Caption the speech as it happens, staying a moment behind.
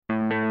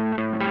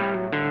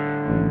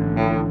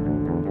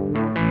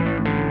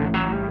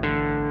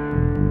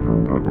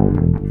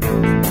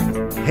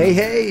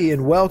Hey,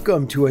 and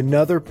welcome to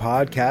another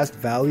Podcast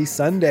Valley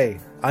Sunday.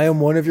 I am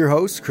one of your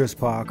hosts, Chris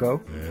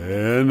Paco.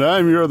 And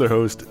I'm your other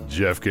host,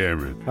 Jeff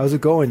Cameron. How's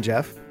it going,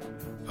 Jeff?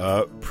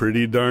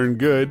 Pretty darn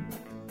good.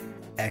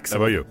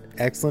 Excellent. How about you?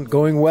 Excellent.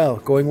 Going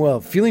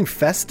well. Feeling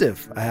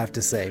festive, I have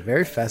to say.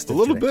 Very festive A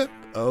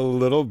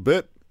little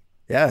bit.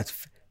 Yeah,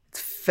 it's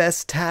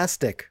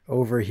festastic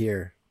over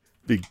here.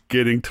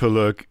 Beginning to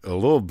look a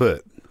little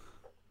bit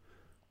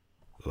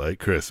like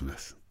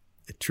Christmas.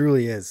 It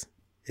truly is.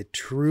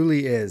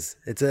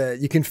 It's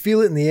you can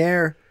feel it in the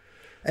air.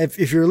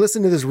 If you're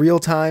listening to this real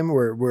time,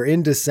 we're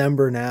in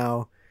December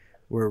now.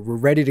 We're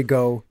ready to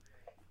go.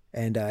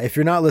 And if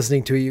you're not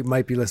listening to it, you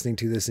might be listening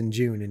to this in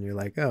June and you're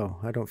like, oh,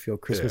 I don't feel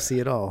Christmassy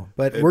at all.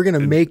 But we're going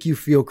to make you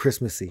feel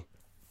Christmassy.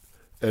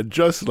 And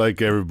just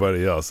like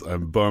everybody else,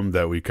 I'm bummed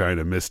that we kind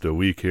of missed a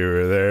week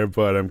here or there,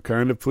 but I'm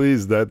kind of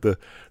pleased that the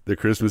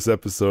Christmas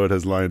episode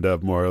has lined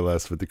up more or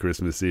less with the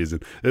Christmas season.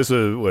 This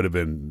would have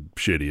been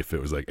shitty if it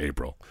was like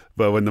April.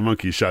 But when the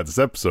Monkees shot this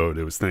episode,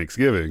 it was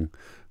Thanksgiving.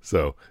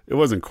 So it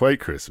wasn't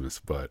quite Christmas,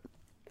 but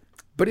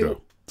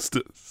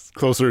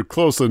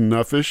close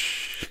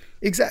enough-ish.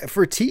 Exactly.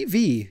 For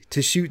TV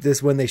to shoot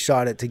this when they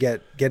shot it to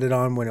get it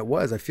on when it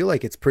was, I feel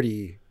like it's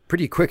pretty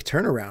quick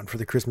turnaround for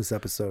the Christmas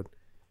episode.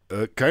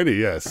 Kind of,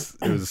 yes.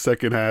 It was the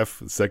second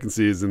half, second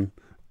season,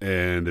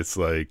 and it's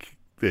like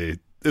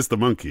it's the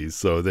Monkees,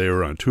 so they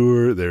were on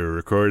tour, they were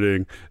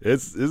recording.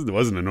 It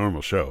wasn't a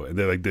normal show, and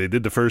they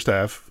did the first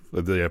half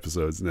of the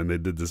episodes, and then they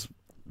did this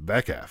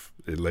back half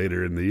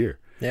later in the year.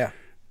 Yeah,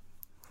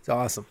 it's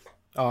awesome.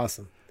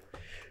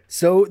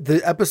 So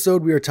the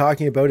episode we are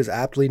talking about is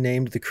aptly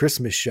named The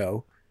Christmas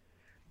Show.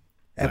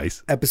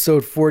 Nice.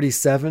 Episode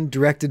 47,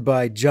 directed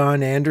by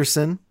John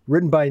Anderson,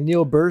 written by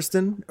Neil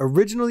Burston,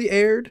 originally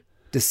aired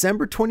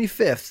December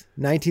 25th,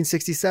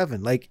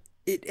 1967. Like,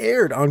 it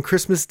aired on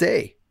Christmas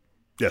Day.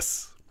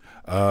 Yes.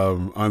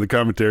 On the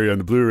commentary on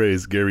the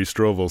Blu-rays, Gary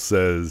Strovel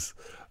says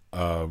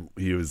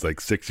he was like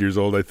 6 years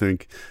old, I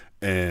think,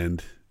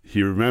 and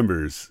he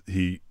remembers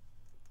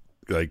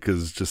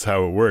because just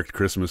how it worked,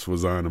 Christmas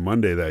was on a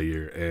Monday that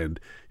year, and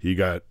he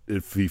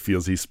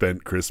feels he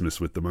spent Christmas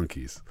with the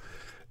Monkees.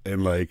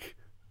 And like,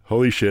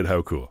 holy shit,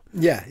 how cool.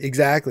 Yeah,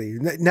 exactly.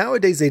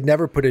 Nowadays, they'd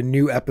never put a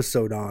new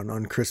episode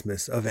on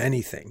Christmas of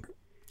anything.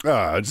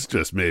 It's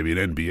just maybe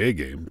an NBA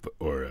game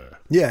or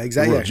yeah,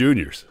 exactly. World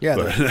Juniors. Yeah,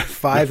 but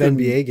 5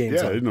 NBA games.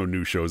 Yeah, there's no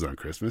new shows on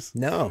Christmas.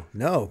 No.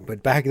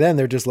 But back then,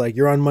 they're just like,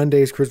 you're on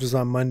Mondays, Christmas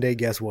on Monday,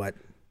 guess what?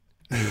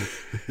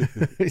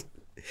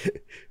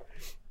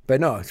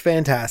 But no, it's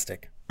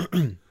fantastic.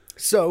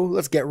 So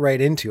let's get right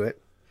into it.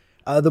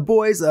 The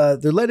boys, they're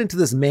led into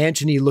this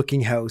mansion-y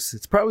looking house.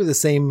 It's probably the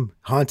same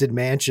haunted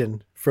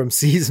mansion from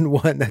season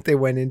 1 that they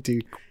went into.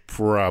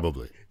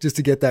 Probably. Just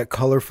to get that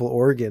colorful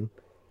organ.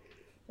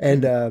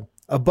 And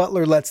a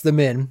butler lets them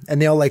in, and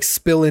they all like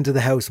spill into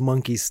the house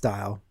Monkees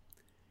style.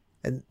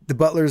 And the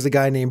butler is a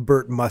guy named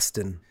Bert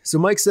Mustin. So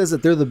Mike says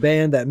that they're the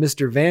band that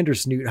Mr.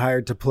 Vandersnoot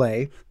hired to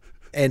play.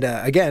 And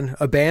again,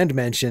 a band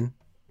mention.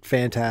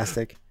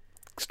 Fantastic.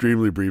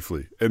 Extremely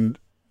briefly. And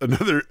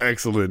another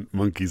excellent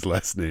Monkees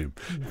last name,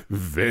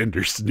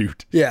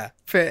 Vandersnoot. Yeah.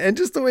 And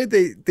just the way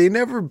they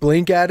never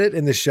blink at it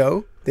in the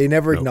show. They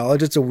never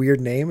acknowledge it's a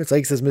weird name. It's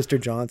like it says Mr.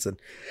 Johnson.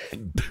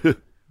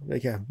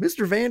 Like, yeah,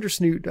 Mr.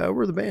 Vandersnoot,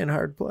 we're the band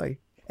hired to play.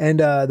 And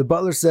the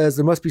butler says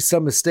there must be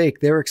some mistake.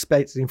 They were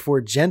expecting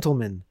 4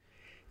 gentlemen.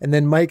 And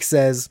then Mike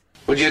says,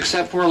 would you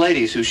accept 4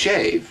 ladies who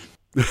shave?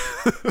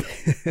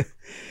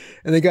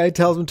 And the guy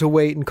tells them to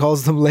wait and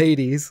calls them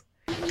ladies.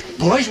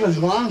 Boys with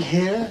long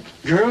hair,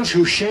 girls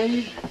who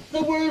shave.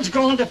 The world's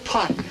gone to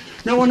pot.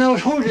 No one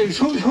knows who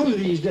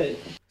these days.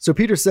 So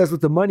Peter says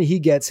with the money he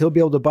gets, he'll be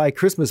able to buy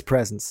Christmas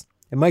presents.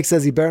 And Mike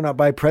says he better not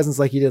buy presents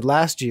like he did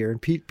last year. And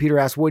Peter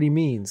asks what he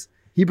means.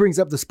 He brings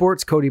up the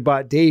sports coat he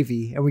bought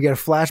Davy, and we get a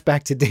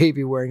flashback to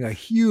Davy wearing a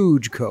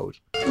huge coat.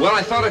 Well,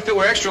 I thought if it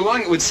were extra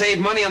long, it would save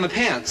money on the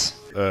pants.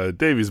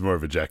 Davy's more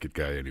of a jacket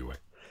guy anyway.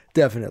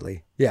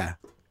 Definitely, yeah.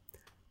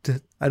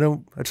 I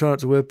try not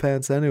to wear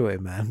pants anyway,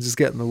 man. Just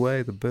get in the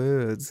way, the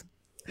birds.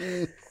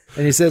 And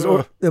he says,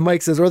 and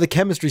Mike says, or the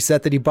chemistry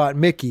set that he bought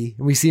Mickey,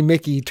 and we see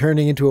Mickey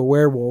turning into a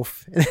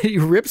werewolf, and he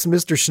rips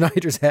Mr.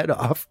 Schneider's head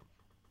off.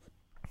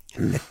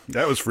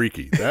 That was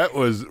freaky. That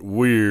was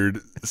weird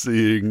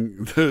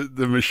seeing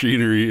the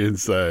machinery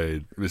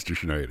inside Mr.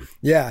 Schneider.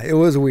 Yeah, it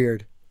was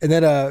weird. And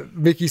then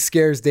Mickey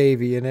scares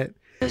Davy in it.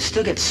 I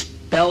still get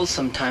spells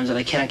sometimes that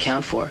I can't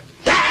account for.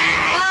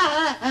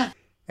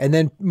 And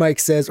then Mike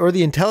says, or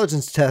the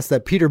intelligence test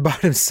that Peter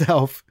bought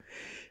himself.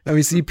 And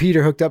we see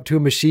Peter hooked up to a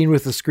machine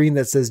with a screen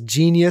that says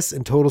genius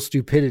and total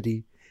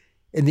stupidity.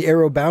 And the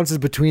arrow bounces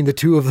between the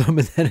two of them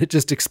and then it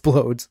just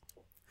explodes.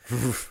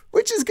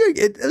 Which is good.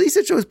 At least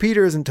it shows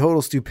Peter isn't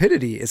total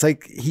stupidity. It's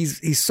like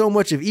he's so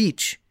much of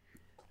each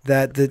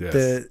that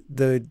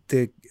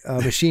the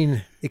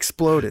machine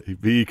exploded.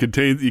 He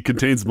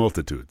contains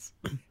multitudes.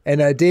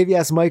 And Davey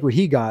asked Mike what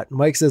he got.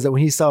 Mike says that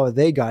when he saw what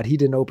they got, he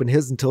didn't open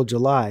his until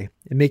July.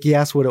 And Mickey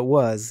asked what it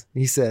was.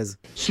 He says,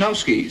 snow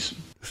skis.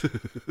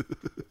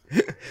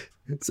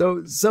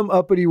 So some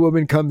uppity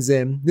woman comes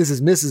in. This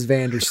is Mrs.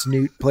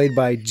 Vandersnoot, played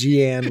by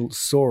Jean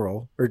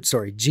Sorrell.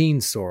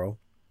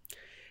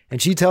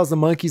 And she tells the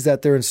monkeys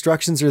that their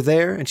instructions are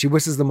there, and she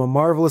wishes them a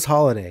marvelous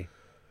holiday.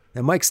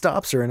 And Mike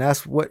stops her and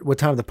asks what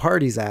time the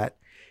party's at,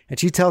 and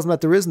she tells him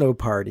that there is no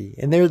party,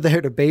 and they're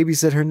there to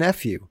babysit her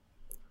nephew.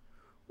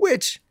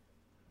 Which,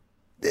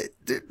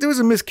 there was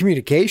a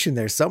miscommunication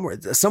there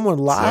somewhere. Someone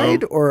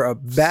lied or a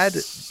bad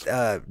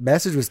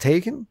message was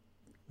taken?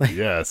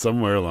 Yeah,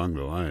 somewhere along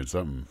the line,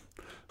 something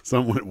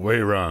went way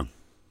wrong.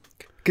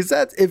 Because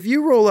that's, if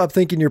you roll up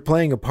thinking you're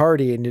playing a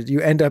party and you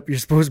end up, you're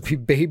supposed to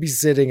be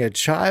babysitting a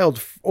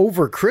child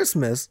over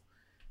Christmas.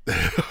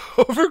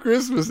 Over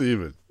Christmas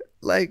even.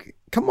 Like,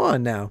 come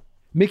on now.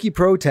 Mickey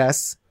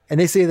protests,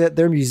 and they say that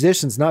they're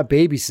musicians, not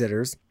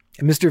babysitters.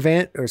 And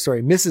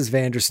Mrs.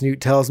 Vandersnoot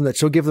tells them that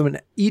she'll give them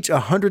each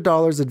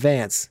 $100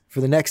 advance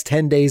for the next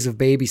 10 days of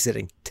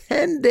babysitting.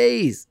 10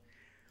 days.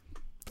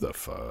 The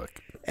fuck?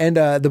 And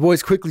the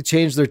boys quickly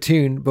change their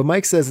tune, but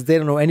Mike says that they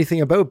don't know anything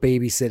about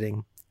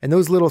babysitting. And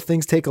those little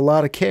things take a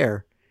lot of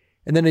care.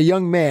 And then a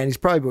young man, he's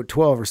probably about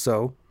 12 or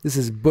so. This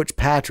is Butch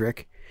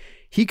Patrick.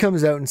 He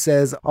comes out and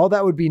says, all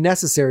that would be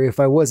necessary if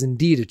I was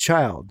indeed a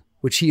child,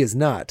 which he is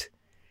not.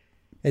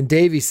 And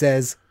Davy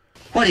says,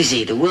 What is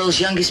he, the world's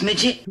youngest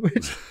midget?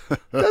 which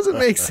doesn't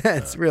make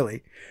sense,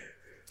 really.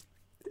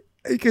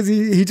 Because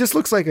he just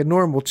looks like a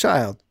normal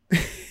child.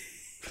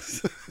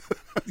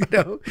 You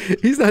know,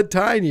 he's not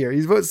tinier.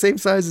 He's about the same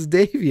size as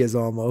Davy is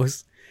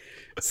almost.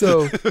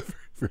 So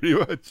pretty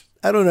much.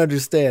 I don't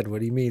understand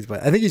what he means,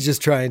 but I think he's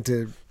just trying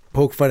to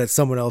poke fun at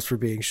someone else for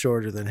being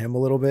shorter than him a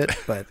little bit.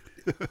 But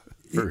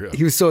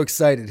he was so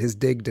excited, his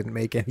dig didn't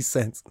make any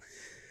sense.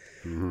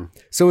 Mm-hmm.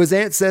 So his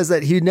aunt says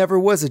that he never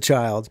was a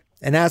child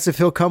and asks if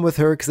he'll come with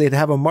her because they'd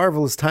have a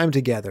marvelous time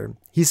together.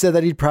 He said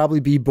that he'd probably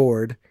be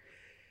bored.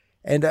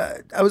 And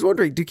I was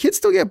wondering, do kids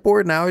still get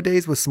bored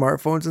nowadays with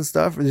smartphones and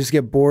stuff, or they just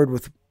get bored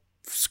with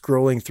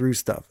scrolling through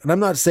stuff? And I'm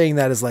not saying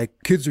that as like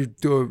kids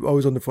are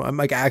always on the phone. I'm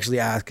like actually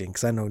asking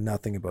because I know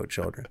nothing about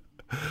children.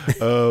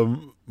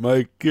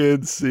 My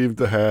kids seem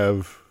to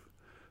have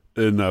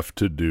enough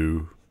to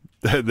do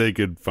that they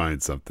could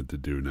find something to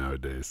do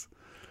nowadays.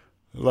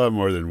 A lot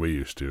more than we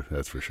used to,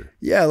 that's for sure.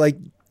 Yeah, like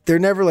they're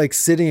never like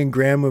sitting in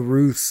Grandma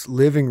Ruth's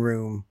living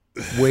room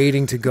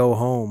waiting to go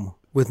home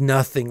with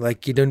nothing.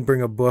 Like you didn't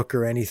bring a book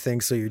or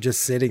anything, so you're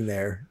just sitting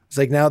there. It's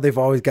like now they've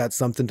always got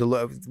something to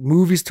look,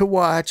 movies to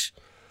watch,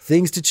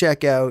 things to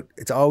check out.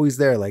 It's always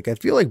there. Like I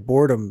feel like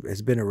boredom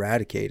has been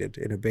eradicated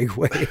in a big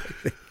way.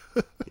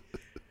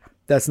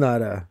 That's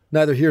not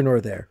neither here nor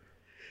there.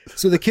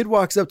 So the kid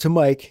walks up to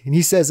Mike and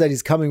he says that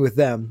he's coming with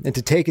them and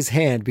to take his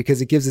hand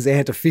because it gives his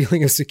aunt a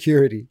feeling of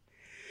security.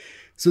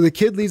 So the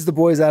kid leads the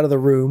boys out of the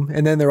room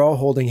and then they're all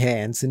holding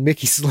hands and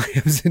Mickey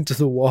slams into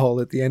the wall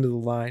at the end of the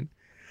line.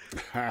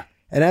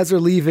 And as they're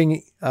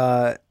leaving,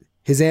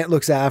 his aunt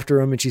looks after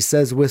him and she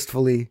says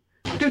wistfully,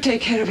 Do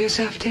take care of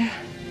yourself, dear.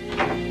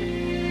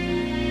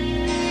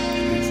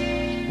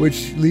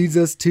 Which leads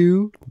us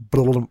to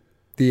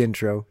the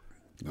intro.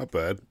 Not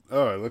bad.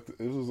 Oh, I looked.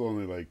 It was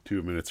only like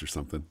 2 minutes or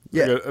something.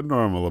 Yeah, like a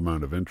normal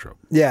amount of intro.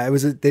 Yeah, it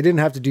was. They didn't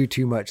have to do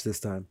too much this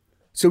time.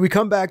 So we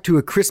come back to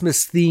a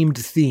Christmas themed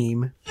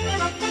theme.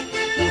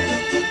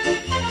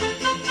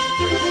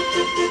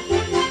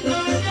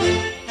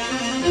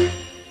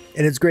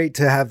 And it's great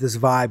to have this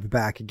vibe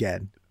back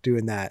again,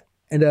 doing that.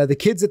 And the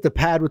kid's at the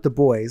pad with the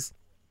boys,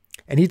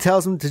 and he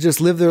tells them to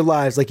just live their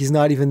lives like he's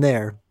not even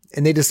there.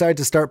 And they decide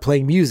to start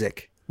playing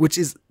music, which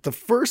is the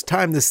first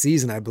time this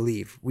season, I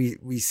believe,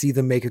 we see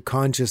them make a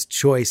conscious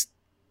choice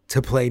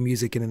to play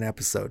music in an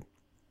episode.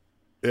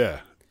 Yeah,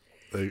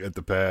 like at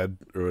the pad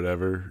or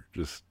whatever,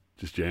 just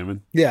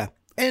jamming. Yeah.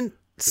 And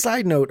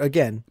side note,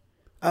 again,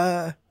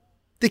 the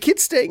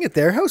kid's staying at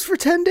their house for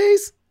 10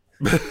 days?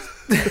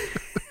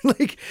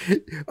 Like,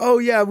 oh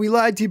yeah, we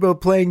lied to you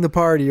about playing the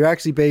party. You're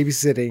actually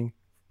babysitting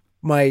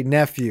my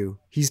nephew.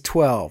 He's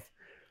 12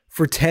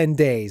 for 10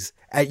 days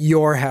at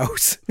your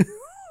house.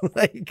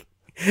 Like,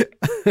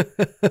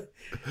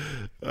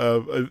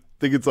 I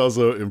think it's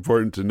also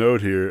important to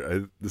note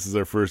here, this is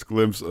our first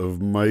glimpse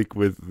of Mike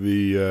with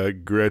the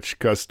Gretsch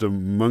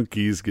Custom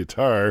Monkeys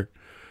guitar.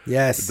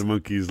 Yes. With the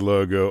Monkeys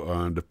logo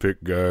on the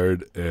pick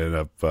guard and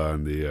up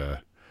on the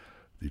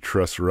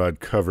truss rod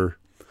cover.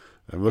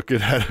 I'm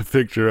looking at a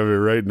picture of it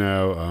right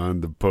now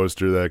on the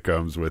poster that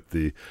comes with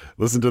the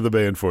Listen to the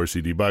Band 4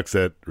 CD box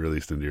set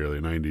released in the early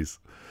 90s,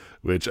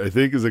 which I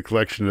think is a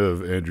collection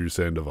of Andrew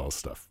Sandoval's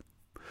stuff.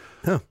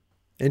 Huh.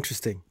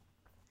 Interesting.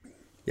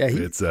 Yeah,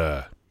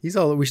 he's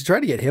all. We should try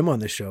to get him on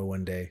the show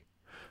one day.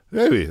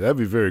 Maybe that'd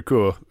be very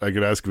cool. I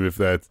could ask him if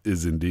that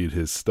is indeed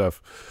his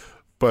stuff.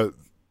 But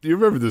you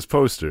remember this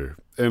poster,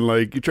 and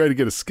like you try to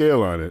get a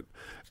scale on it,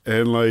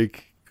 and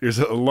like there's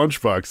a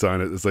lunchbox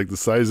on it. It's like the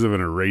size of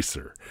an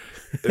eraser,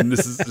 and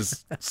this is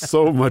just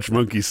so much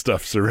monkey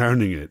stuff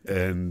surrounding it,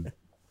 and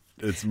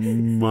it's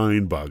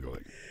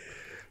mind-boggling.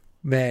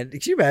 Man, can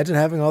you imagine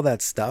having all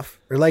that stuff?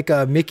 Or like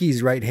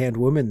Mickey's right-hand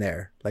woman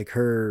there, like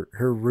her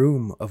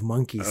room of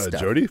monkey stuff.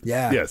 Jody?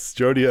 Yeah. Yes,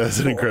 Jody has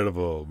an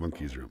incredible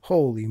monkey's room.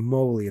 Holy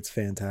moly, it's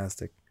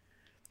fantastic.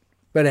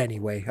 But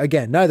anyway,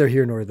 again, neither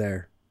here nor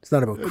there. It's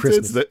not about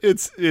Christmas.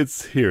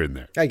 It's here and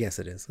there. I guess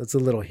it is. It's a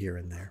little here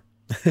and there.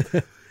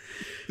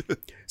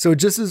 So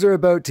just as they're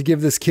about to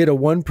give this kid a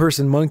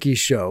one-person monkey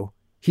show,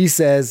 he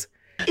says,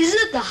 "Isn't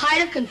it the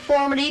height of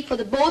conformity for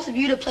the both of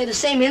you to play the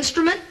same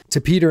instrument?" to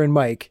Peter and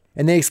Mike,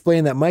 and they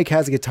explain that Mike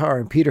has a guitar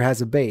and Peter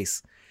has a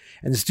bass,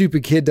 and the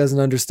stupid kid doesn't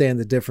understand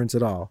the difference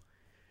at all.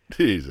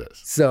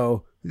 Jesus.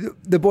 So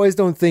the boys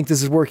don't think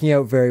this is working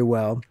out very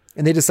well,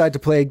 and they decide to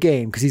play a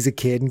game because he's a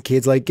kid and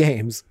kids like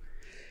games.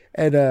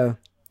 And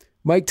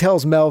Mike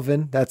tells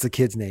Melvin, that's the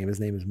kid's name, his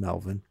name is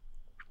Melvin,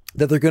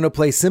 that they're going to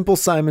play Simple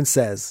Simon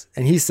Says.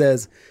 And he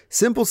says,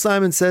 "Simple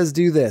Simon Says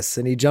do this."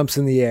 And he jumps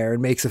in the air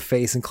and makes a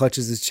face and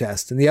clutches his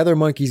chest. And the other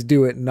monkeys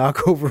do it and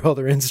knock over all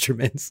their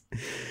instruments.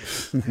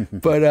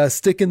 But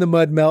stick in the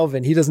mud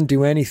Melvin, he doesn't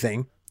do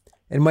anything.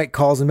 And Mike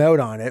calls him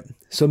out on it.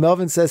 So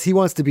Melvin says he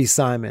wants to be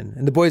Simon.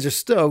 And the boys are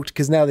stoked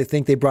because now they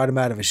think they brought him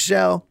out of his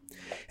shell.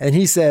 And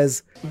he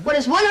says, "What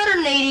is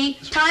 180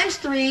 times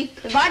 3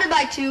 divided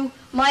by 2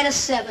 minus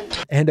 7?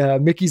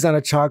 And Mickey's on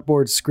a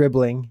chalkboard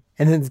scribbling.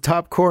 And in the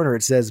top corner,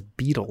 it says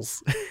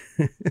Beatles.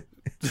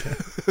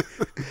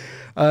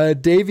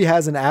 Davey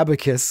has an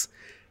abacus.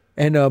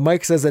 And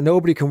Mike says that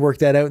nobody can work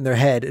that out in their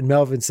head. And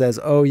Melvin says,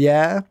 "Oh,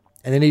 yeah?"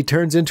 And then he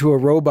turns into a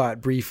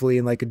robot briefly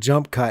in like a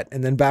jump cut.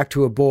 And then back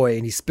to a boy.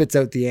 And he spits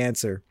out the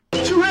answer.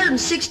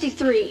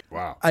 263.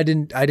 Wow. I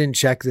didn't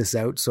check this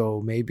out.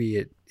 So maybe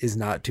it is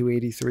not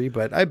 283.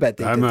 But I bet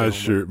they I'm did not their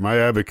sure. homework. My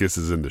abacus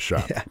is in the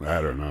shop. I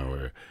don't know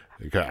where.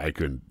 I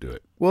couldn't do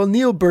it. Well,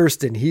 Neil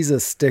Burston, he's a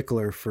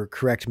stickler for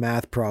correct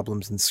math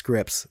problems and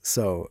scripts,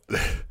 so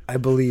I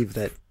believe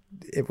that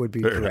it would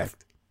be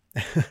correct.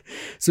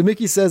 So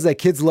Mickey says that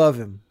kids love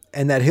him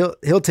and that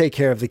he'll take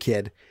care of the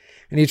kid.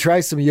 And he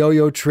tries some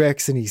yo-yo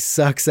tricks and he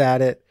sucks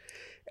at it.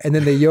 And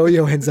then the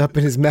yo-yo ends up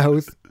in his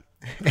mouth.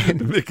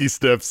 And Mickey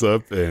steps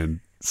up and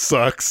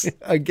sucks.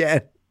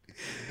 again.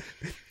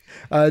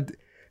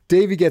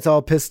 Davey gets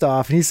all pissed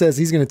off and he says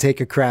he's going to take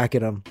a crack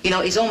at him. You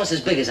know, he's almost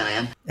as big as I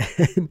am.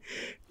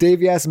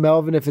 Davey asks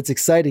Melvin if it's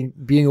exciting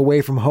being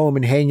away from home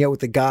and hanging out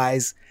with the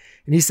guys.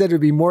 And he said it would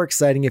be more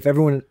exciting if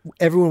everyone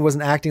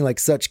wasn't acting like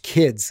such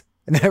kids.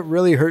 And that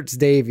really hurts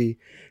Davey,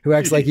 who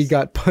acts like he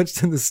got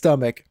punched in the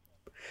stomach.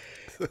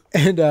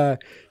 And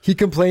he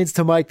complains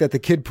to Mike that the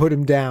kid put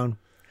him down.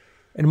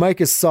 And Mike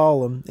is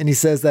solemn and he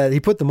says that he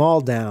put them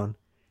all down.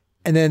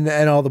 And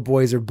all the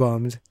boys are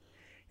bummed.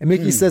 And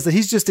Mickey says that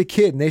he's just a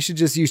kid and they should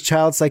just use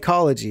child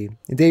psychology.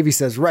 And Davey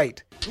says,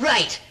 "Right."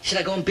 Right. Should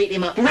I go and beat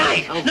him up?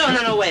 Right. Oh,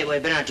 no, wait,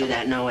 better not do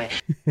that. No way.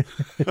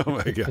 Oh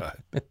my God.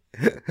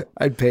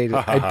 I'd pay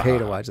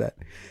to watch that.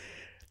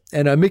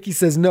 And Mickey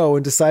says no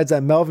and decides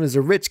that Melvin is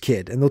a rich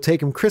kid and they'll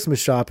take him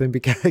Christmas shopping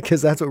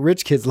because that's what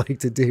rich kids like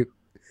to do.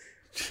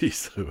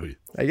 Jeez Louise.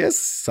 I guess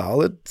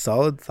solid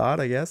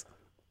thought, I guess.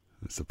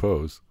 I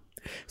suppose.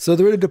 So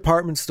they're at a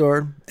department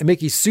store and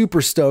Mickey's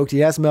super stoked.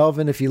 He asks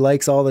Melvin if he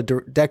likes all the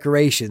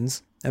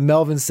decorations. And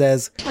Melvin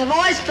says, "I've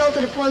always felt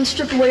that if one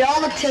stripped away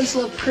all the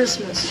tinsel of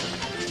Christmas,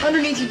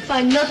 underneath you'd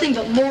find nothing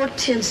but more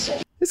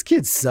tinsel." this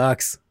kid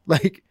sucks.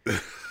 Like,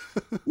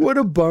 what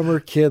a bummer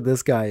kid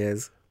this guy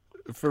is.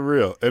 For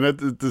real. And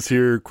at this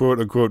here quote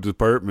unquote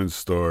department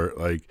store,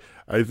 like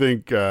I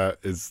think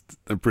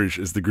I'm pretty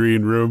sure it's the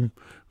green room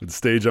with the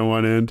stage on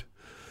one end.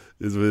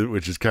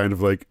 Which is kind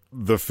of like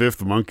the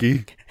fifth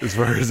monkey as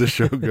far as the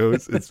show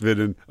goes. It's been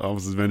in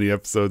almost as many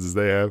episodes as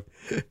they have.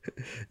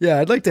 Yeah,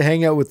 I'd like to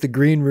hang out with the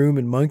green room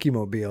and Monkey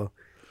Mobile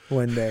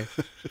one day.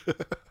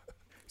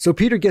 So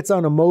Peter gets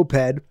on a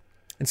moped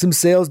and some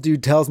sales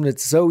dude tells him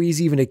it's so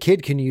easy even a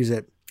kid can use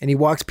it. And he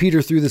walks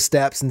Peter through the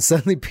steps and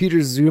suddenly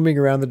Peter's zooming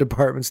around the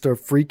department store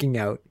freaking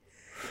out.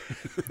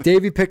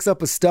 Davey picks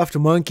up a stuffed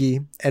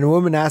monkey and a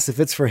woman asks if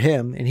it's for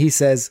him and he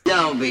says,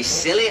 Don't be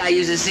silly. I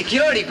use a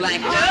security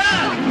blanket.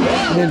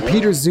 and then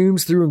Peter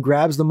zooms through and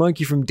grabs the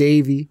monkey from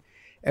Davey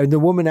and the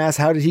woman asks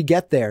how did he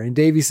get there and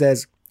Davey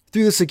says,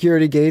 through the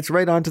security gates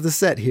right onto the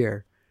set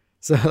here.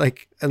 So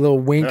like a little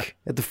wink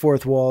at the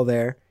fourth wall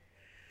there.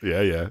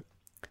 Yeah.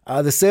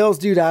 The sales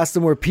dude asks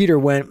them where Peter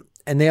went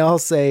and they all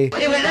say,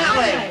 He went that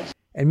way.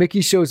 and Mickey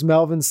shows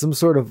Melvin some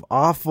sort of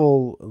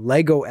awful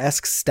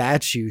Lego-esque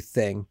statue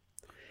thing.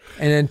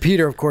 And then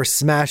Peter, of course,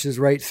 smashes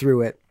right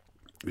through it.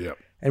 Yep.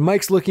 And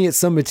Mike's looking at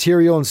some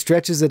material and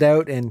stretches it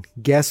out. And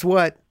guess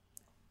what?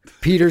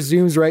 Peter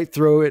zooms right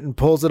through it and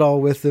pulls it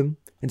all with him.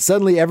 And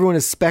suddenly everyone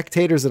is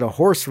spectators at a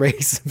horse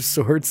race of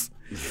sorts.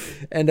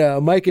 And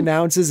Mike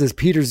announces as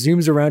Peter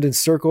zooms around in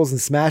circles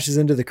and smashes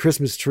into the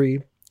Christmas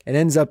tree and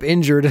ends up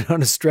injured and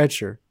on a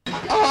stretcher.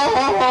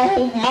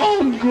 Oh,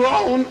 my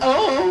grown.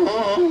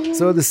 Oh.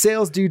 So the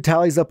sales dude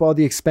tallies up all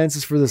the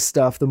expenses for the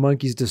stuff the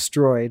monkeys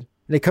destroyed.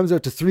 And it comes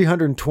out to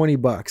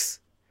 $320,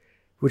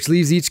 which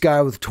leaves each guy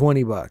with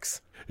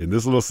 $20. In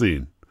this little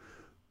scene,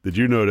 did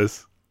you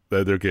notice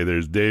that, okay,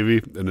 there's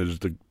Davey and there's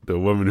the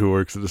woman who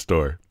works at the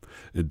store.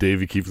 And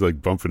Davey keeps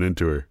like bumping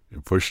into her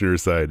and pushing her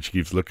aside. She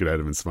keeps looking at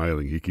him and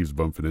smiling. He keeps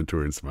bumping into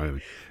her and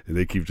smiling. And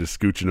they keep just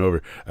scooching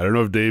over. I don't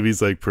know if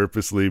Davey's like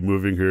purposely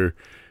moving her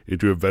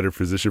into a better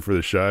position for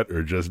the shot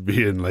or just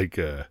being like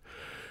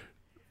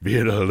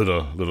being a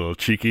little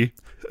cheeky.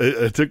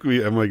 It took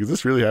me, I'm like, is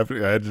this really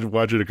happening? I had to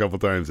watch it a couple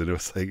times and it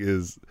was like,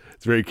 it's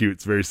very cute.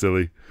 It's very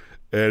silly.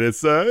 And it's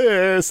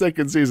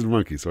second season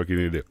Monkeys. What can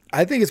you do?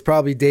 I think it's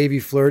probably Davey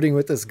flirting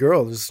with this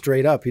girl, just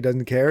straight up. He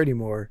doesn't care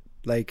anymore.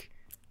 Like,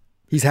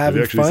 he's having Have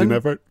you actually fun. seen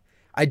that part?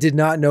 I did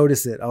not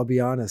notice it, I'll be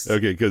honest.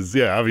 Okay, because,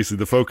 yeah, obviously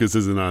the focus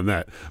isn't on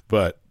that.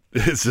 But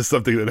it's just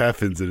something that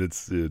happens and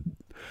it's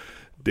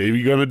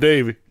Davey gonna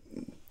Davey.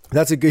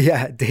 That's a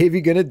good,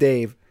 Davey gonna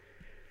Dave.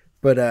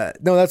 But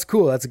no, that's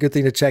cool. That's a good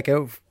thing to check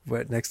out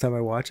next time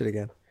I watch it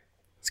again.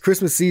 It's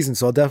Christmas season,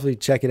 so I'll definitely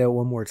check it out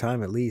one more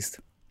time at least.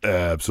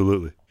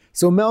 Absolutely.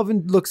 So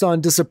Melvin looks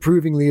on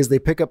disapprovingly as they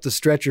pick up the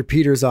stretcher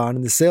Peter's on,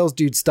 and the sales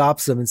dude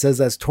stops them and says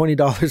that's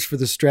 $20 for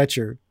the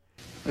stretcher.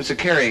 It's a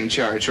carrying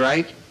charge,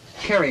 right?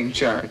 Carrying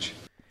charge.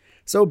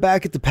 So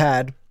back at the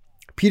pad,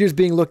 Peter's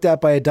being looked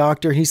at by a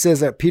doctor. He says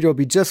that Peter will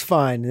be just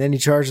fine, and then he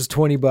charges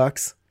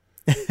 $20.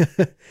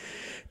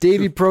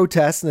 Davey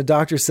protests, and the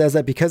doctor says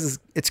that because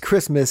it's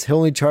Christmas, he'll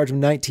only charge him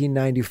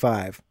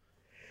 $19.95.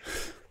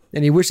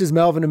 And he wishes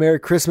Melvin a Merry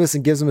Christmas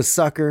and gives him a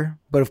sucker,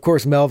 but of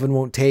course Melvin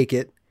won't take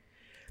it.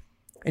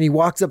 And he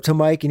walks up to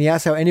Mike and he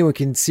asks how anyone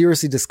can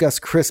seriously discuss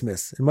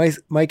Christmas. And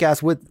Mike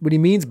asks what he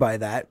means by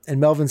that. And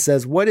Melvin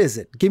says, "What is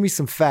it? Give me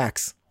some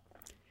facts."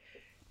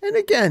 And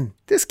again,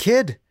 this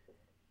kid,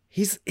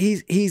 he's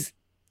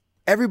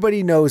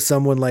everybody knows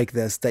someone like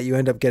this that you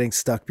end up getting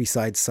stuck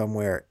beside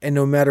somewhere. And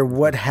no matter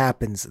what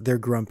happens, they're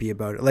grumpy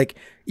about it. Like,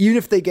 even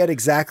if they get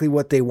exactly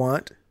what they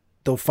want,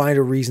 they'll find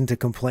a reason to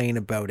complain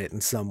about it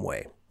in some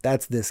way.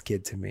 That's this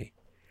kid to me.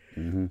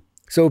 Mm-hmm.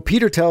 So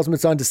Peter tells him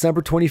it's on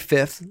December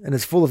 25th and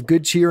it's full of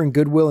good cheer and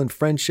goodwill and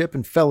friendship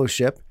and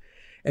fellowship.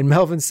 And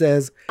Melvin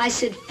says, I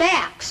said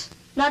facts,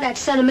 not that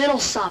sentimental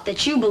sop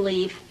that you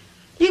believe.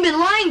 You've been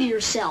lying to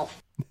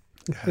yourself.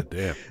 God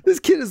damn. This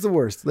kid is the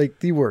worst, like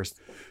the worst.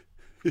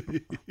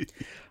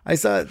 I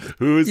saw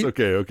Who is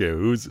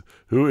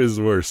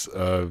worse,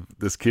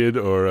 this kid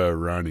or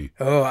Ronnie?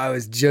 Oh,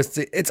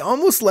 it's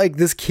almost like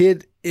this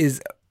kid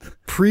is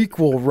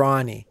prequel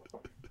Ronnie.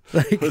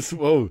 Like,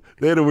 Whoa,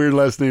 they had a weird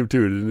last name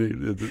too,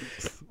 didn't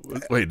they?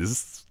 Wait,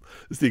 is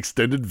this the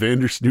extended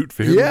Vandersnoot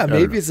family? yeah,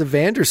 maybe it's a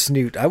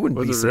Vandersnoot. I wouldn't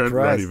be Was it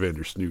Ronnie surprised.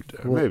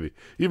 Vandersnoot? Maybe.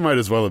 He might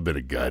as well have been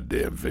a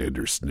goddamn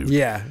Vandersnoot.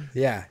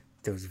 Yeah.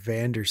 Those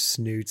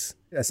Vandersnoots.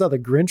 I saw the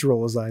Grinch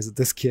roll his eyes at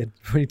this kid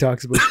when he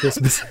talks about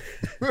Christmas.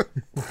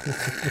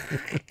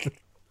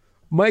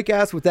 Mike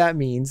asks what that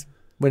means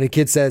when a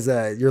kid says,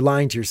 you're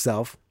lying to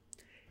yourself.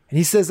 And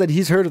he says that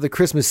he's heard of the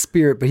Christmas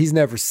spirit, but he's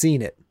never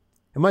seen it.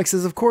 And Mike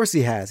says, of course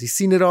he has. He's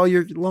seen it all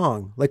year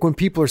long. Like when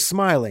people are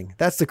smiling.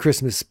 That's the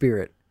Christmas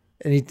spirit.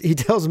 And he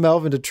tells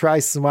Melvin to try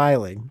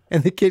smiling.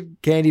 And the kid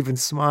can't even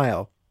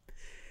smile.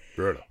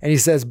 Brutal. And he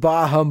says,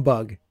 bah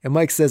humbug. And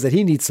Mike says that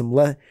he needs some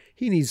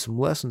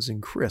lessons in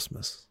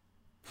Christmas.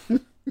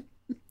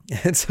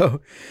 And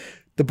so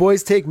the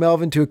boys take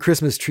Melvin to a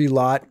Christmas tree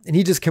lot. And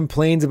he just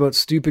complains about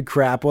stupid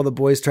crap while the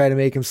boys try to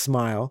make him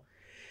smile.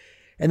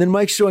 And then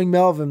Mike's showing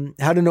Melvin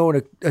how to know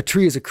when a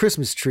tree is a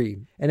Christmas tree.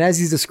 And as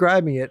he's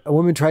describing it, a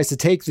woman tries to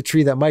take the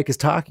tree that Mike is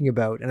talking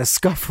about, and a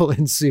scuffle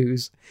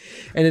ensues.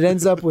 And it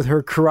ends up with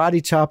her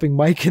karate chopping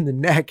Mike in the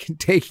neck and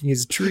taking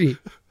his tree.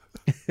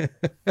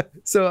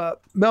 So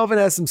Melvin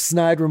has some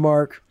snide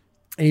remark.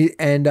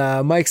 And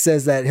Mike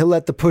says that he'll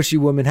let the pushy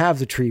woman have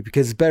the tree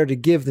because it's better to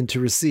give than to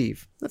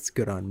receive. That's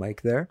good on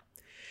Mike there.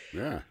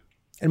 Yeah.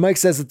 And Mike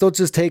says that they'll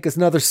just take us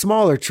another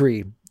smaller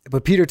tree.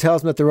 But Peter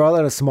tells him that they're all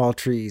out of small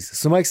trees.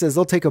 So Mike says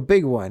they'll take a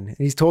big one. And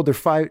he's told they're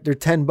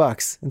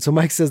 $10. And so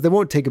Mike says they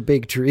won't take a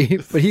big tree,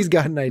 but he's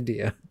got an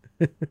idea.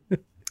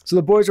 So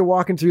the boys are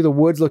walking through the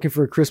woods looking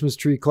for a Christmas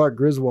tree, Clark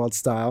Griswold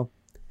style.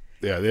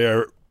 Yeah, they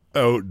are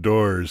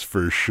outdoors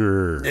for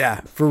sure.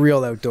 Yeah, for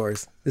real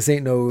outdoors. This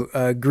ain't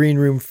no green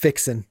room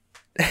fixin'.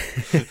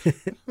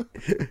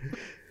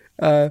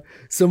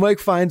 So Mike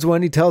finds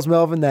one. He tells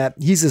Melvin that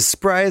he's as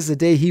spry as the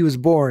day he was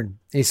born.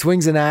 And he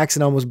swings an axe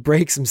and almost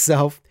breaks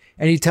himself.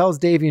 And he tells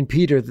Davey and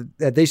Peter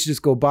that they should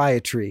just go buy a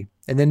tree.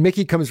 And then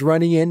Mickey comes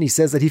running in. He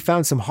says that he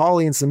found some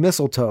holly and some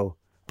mistletoe.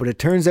 But it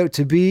turns out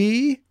to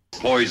be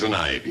poison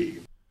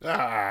ivy.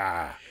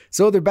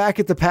 So they're back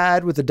at the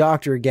pad with the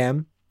doctor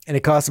again. And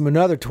it costs them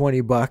another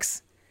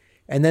 $20.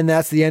 And then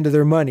that's the end of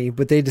their money.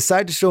 But they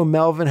decide to show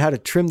Melvin how to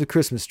trim the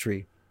Christmas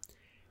tree.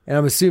 And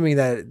I'm assuming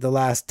that the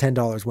last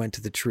 $10 went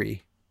to the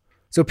tree.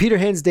 So Peter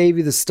hands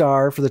Davey the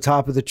star for the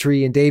top of the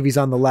tree, and Davey's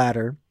on the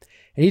ladder.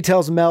 And he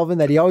tells Melvin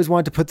that he always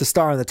wanted to put the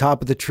star on the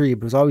top of the tree,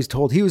 but was always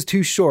told he was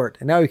too short,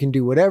 and now he can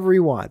do whatever he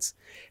wants.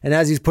 And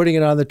as he's putting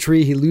it on the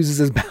tree, he loses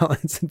his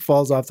balance and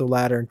falls off the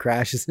ladder and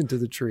crashes into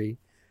the tree.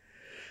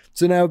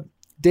 So now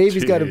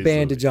Davey's got a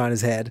bandage on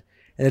his head,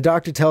 and the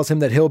doctor tells him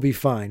that he'll be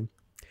fine.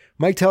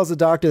 Mike tells the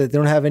doctor that they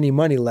don't have any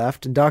money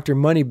left, and Dr.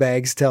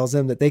 Moneybags tells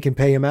him that they can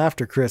pay him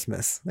after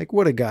Christmas. Like,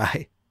 what a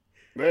guy.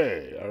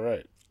 Hey, all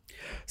right.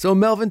 So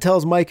Melvin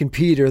tells Mike and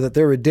Peter that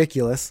they're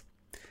ridiculous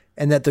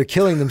and that they're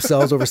killing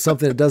themselves over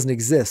something that doesn't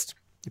exist.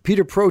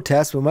 Peter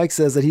protests, but Mike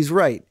says that he's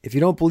right. If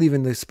you don't believe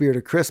in the spirit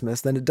of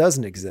Christmas, then it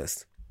doesn't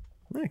exist.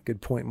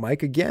 Good point,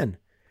 Mike, again.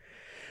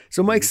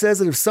 So Mike says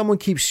that if someone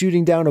keeps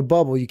shooting down a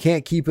bubble, you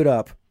can't keep it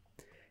up.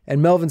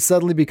 And Melvin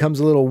suddenly becomes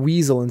a little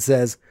weasel and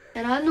says,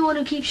 And I'm the one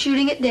who keeps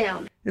shooting it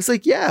down. it's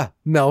like, yeah,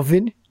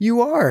 Melvin,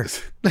 you are.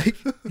 Like,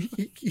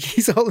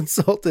 he's all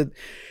insulted.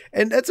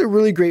 And that's a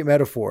really great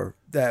metaphor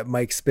that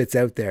Mike spits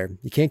out there.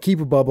 You can't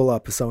keep a bubble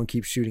up if someone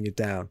keeps shooting it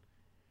down.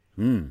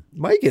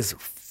 Mike is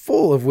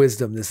full of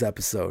wisdom this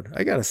episode,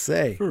 I gotta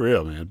say. For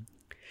real, man.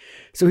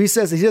 So he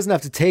says that he doesn't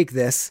have to take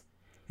this.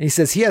 And he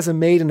says he has a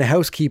maid and a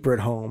housekeeper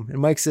at home. And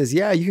Mike says,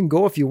 yeah, you can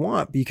go if you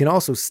want, but you can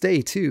also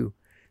stay too.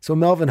 So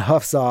Melvin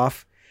huffs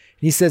off.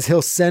 And he says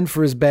he'll send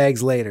for his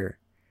bags later.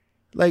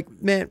 Like,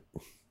 man,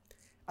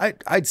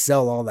 I'd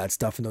sell all that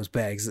stuff in those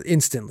bags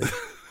instantly.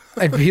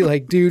 I'd be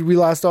like, dude, we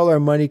lost all our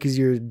money because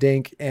you're a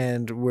dink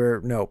and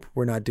we're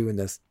not doing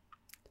this.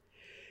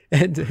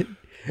 And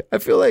I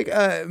feel like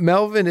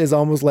Melvin is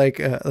almost like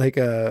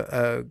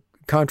a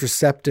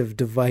contraceptive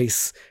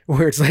device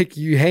where it's like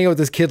you hang out with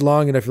this kid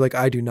long enough, you're like,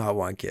 I do not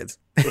want kids.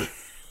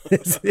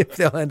 If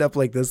they'll end up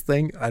like this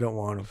thing, I don't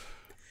want them.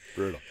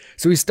 Brutal.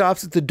 So he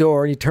stops at the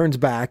door and he turns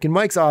back, and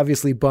Mike's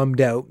obviously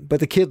bummed out, but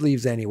the kid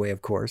leaves anyway,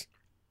 of course.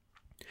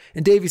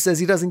 And Davey says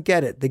he doesn't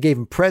get it. They gave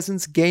him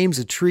presents, games,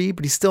 a tree,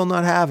 but he's still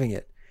not having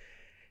it.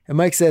 And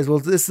Mike says, well,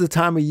 this is the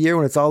time of year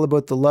when it's all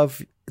about the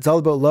love. It's all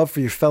about love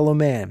for your fellow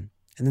man.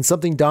 And then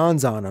something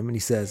dawns on him and he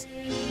says,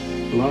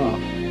 Love.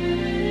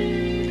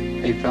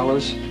 Hey,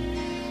 fellas.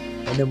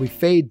 and then we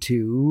fade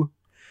to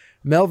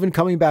Melvin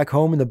coming back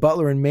home, and the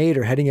butler and maid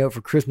are heading out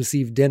for Christmas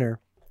Eve dinner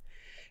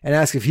and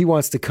ask if he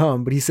wants to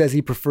come, but he says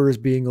he prefers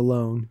being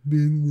alone.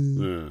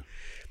 And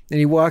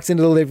he walks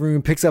into the living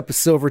room, picks up a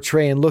silver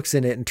tray and looks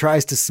in it and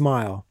tries to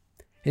smile.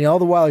 And all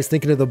the while he's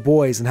thinking of the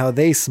boys and how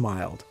they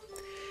smiled.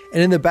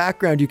 And in the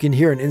background, you can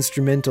hear an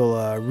instrumental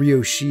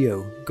Rio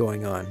Shio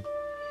going on,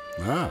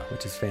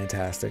 which is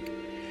fantastic.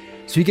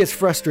 So he gets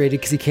frustrated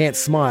because he can't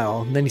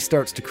smile, and then he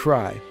starts to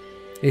cry.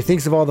 And he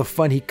thinks of all the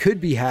fun he could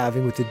be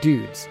having with the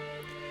dudes,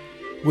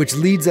 which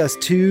leads us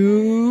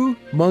to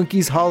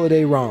Monkey's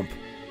Holiday Romp,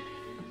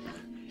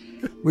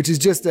 which is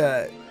just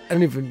I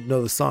don't even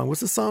know the song.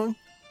 What's the song?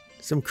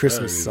 Some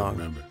Christmas song.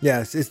 Remember. Yeah,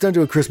 it's done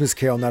to a Christmas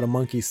carol, not a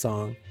monkey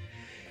song.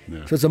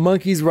 No. So it's a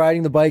monkey's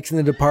riding the bikes in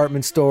the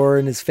department store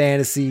in his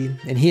fantasy,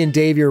 and he and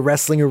Davey are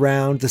wrestling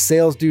around. The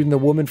sales dude and the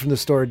woman from the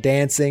store are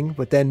dancing,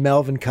 but then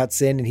Melvin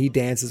cuts in and he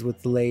dances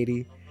with the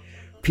lady.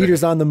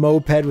 Peter's on the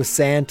moped with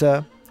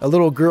Santa. A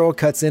little girl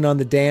cuts in on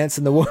the dance,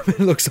 and the woman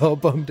looks all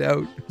bummed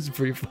out. It's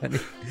pretty funny.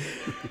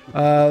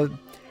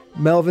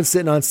 Melvin's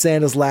sitting on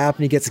Santa's lap,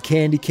 and he gets a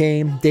candy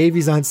cane.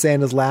 Davey's on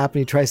Santa's lap, and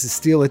he tries to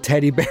steal a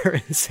teddy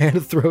bear, and Santa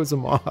throws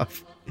him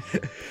off.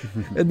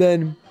 And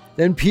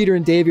then Peter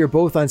and Davey are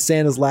both on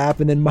Santa's lap,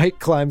 and then Mike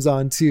climbs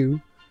on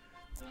too.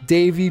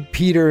 Davey,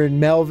 Peter, and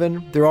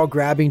Melvin, they're all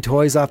grabbing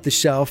toys off the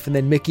shelf, and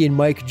then Mickey and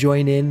Mike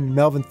join in.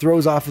 Melvin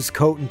throws off his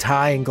coat and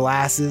tie and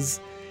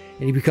glasses,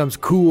 and he becomes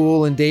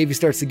cool, and Davey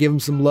starts to give him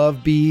some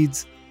love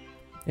beads.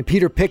 And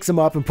Peter picks him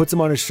up and puts him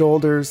on his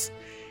shoulders.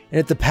 And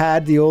at the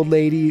pad, the old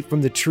lady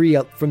from the tree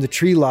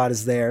lot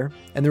is there,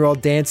 and they're all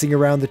dancing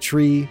around the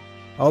tree.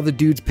 All the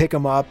dudes pick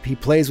him up. He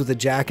plays with a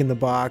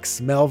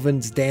jack-in-the-box.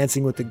 Melvin's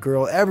dancing with the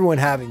girl. Everyone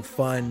having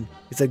fun.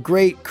 It's a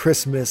great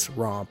Christmas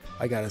romp,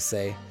 I gotta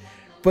say.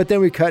 But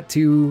then we cut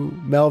to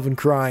Melvin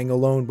crying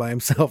alone by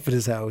himself at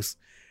his house,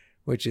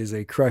 which is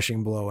a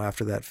crushing blow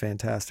after that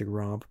fantastic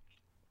romp.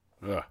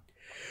 Ugh.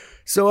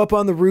 So up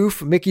on the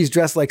roof, Mickey's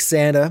dressed like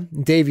Santa,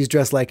 and Davey's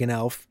dressed like an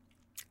elf.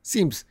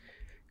 Seems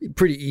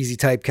pretty easy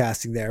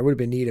typecasting there. It would have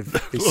been neat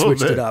if they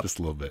switched it up. Just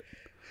a little bit.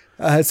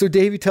 So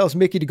Davey tells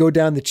Mickey to go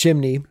down the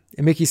chimney,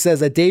 and Mickey says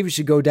that Davey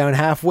should go down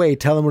halfway,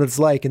 tell him what it's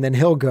like, and then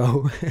he'll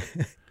go.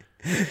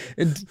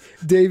 And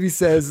Davey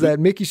says that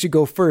Mickey should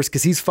go first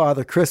because he's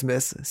Father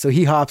Christmas. So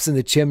he hops in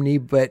the chimney,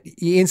 but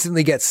he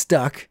instantly gets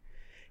stuck.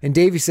 And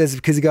Davey says it's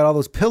because he got all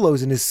those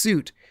pillows in his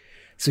suit.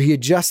 So he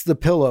adjusts the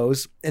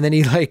pillows, and then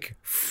he like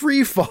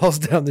free falls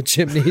down the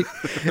chimney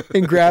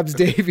and grabs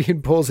Davey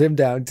and pulls him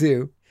down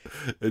too.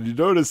 And you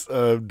notice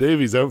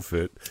Davey's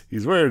outfit.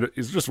 He's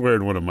just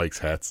wearing one of Mike's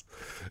hats,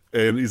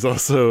 and he's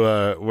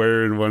also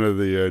wearing one of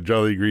the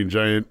Jolly Green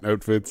Giant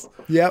outfits.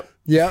 Yep.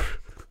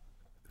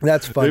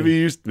 That's funny.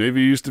 Maybe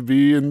he used to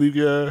be in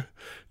the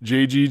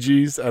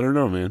JGGs. I don't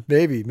know, man.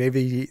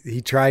 Maybe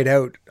he tried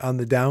out on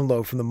the down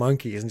low from the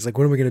Monkeys, and he's like,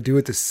 "What am I going to do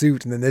with the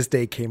suit?" And then this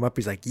day came up.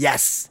 He's like,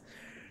 "Yes,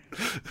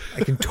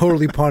 I can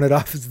totally pawn it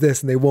off as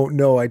this, and they won't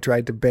know I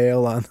tried to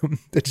bail on them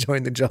to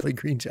join the Jolly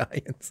Green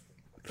Giants."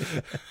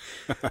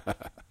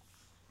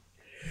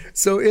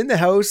 So in the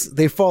house,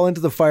 they fall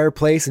into the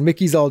fireplace, and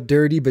Mickey's all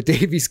dirty, but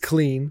Davey's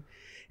clean.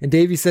 And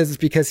Davey says it's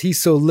because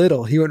he's so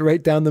little. He went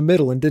right down the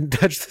middle and didn't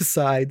touch the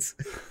sides.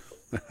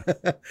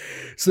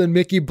 So then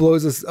Mickey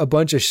blows a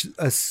bunch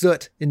of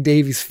soot in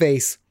Davey's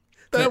face.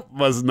 That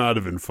must not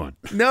have been fun.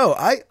 No,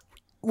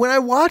 when I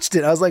watched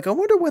it, I was like, I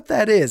wonder what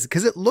that is.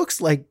 Because it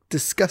looks like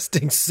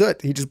disgusting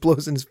soot he just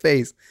blows in his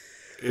face.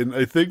 And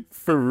I think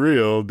for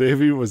real,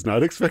 Davey was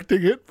not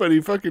expecting it, but he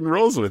fucking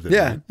rolls with it.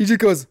 Yeah, man. he just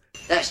goes,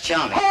 That's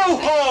charming.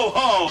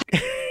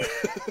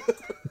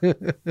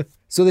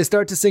 So they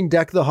start to sing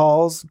Deck the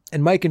Halls,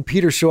 and Mike and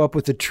Peter show up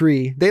with the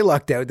tree. They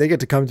lucked out. They get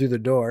to come through the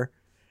door.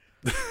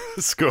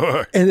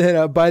 Score. And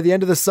then by the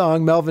end of the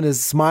song, Melvin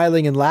is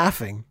smiling and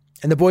laughing,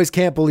 and the boys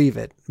can't believe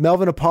it.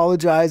 Melvin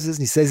apologizes,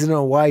 and he says he doesn't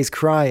know why he's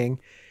crying.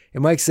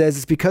 And Mike says,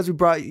 it's because we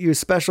brought you a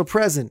special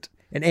present.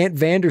 And Aunt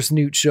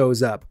Vandersnoot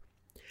shows up.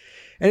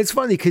 And it's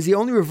funny because he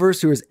only refers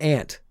to her as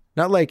Aunt,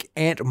 not like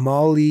Aunt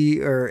Molly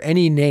or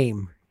any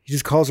name. He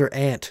just calls her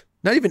Aunt.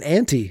 Not even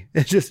Auntie.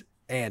 It's just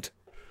Aunt.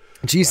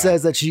 And she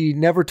says that she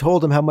never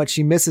told him how much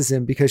she misses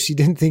him because she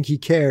didn't think he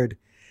cared.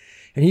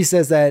 And he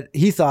says that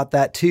he thought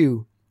that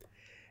too.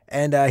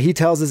 And he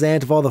tells his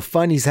aunt of all the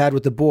fun he's had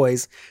with the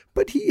boys,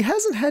 but he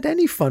hasn't had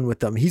any fun with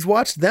them. He's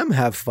watched them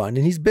have fun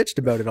and he's bitched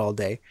about it all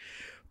day.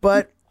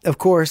 But of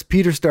course,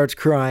 Peter starts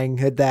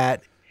crying at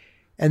that.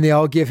 And they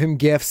all give him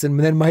gifts, and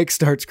then Mike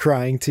starts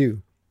crying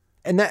too.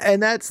 And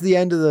that's the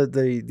end of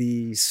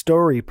the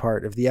story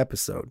part of the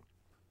episode.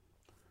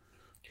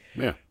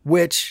 Yeah.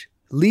 Which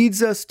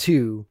leads us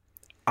to,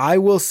 I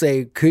will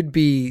say, could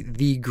be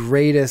the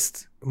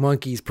greatest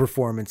Monkees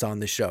performance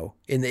on the show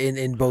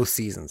in both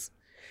seasons.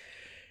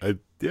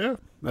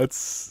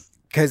 That's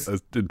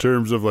because in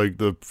terms of like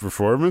the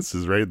performance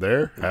is right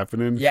there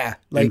happening. Yeah,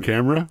 like, in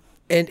camera.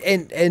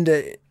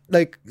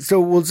 Like, so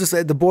we'll just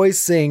say the boys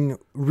sing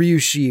Ryu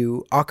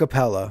Shiu a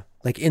cappella,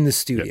 like in the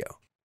studio.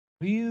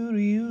 Ryu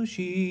Ryu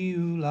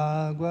Shiu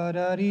la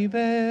guarda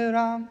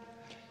ribera,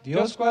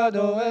 Dios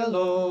guardó el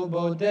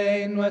lobo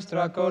de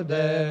nuestra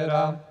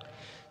cordera.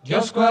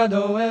 Dios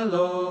guardó el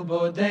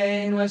lobo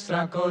de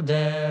nuestra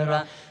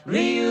cordera.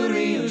 Ryu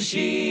Ryu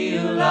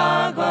Shiu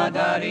la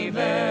guarda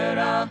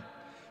ribera.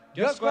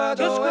 Dios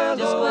guardó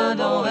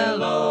el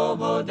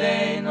lobo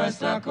de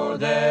nuestra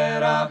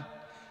cordera.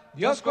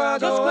 Dios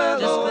guardó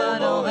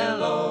el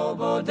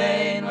lobo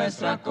de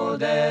nuestra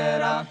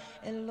cordera.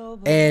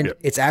 And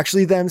it's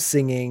actually them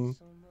singing.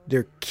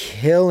 They're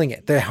killing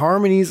it. The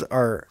harmonies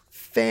are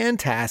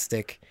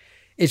fantastic.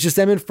 It's just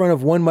them in front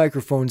of one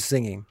microphone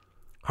singing.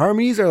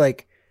 Harmonies are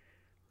like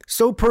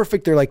so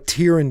perfect. They're like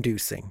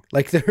tear-inducing.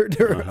 Like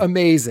they're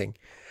amazing.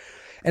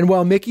 And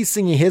while Mickey's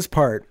singing his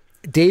part,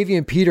 Davey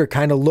and Peter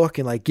kind of look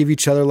and like give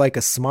each other like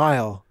a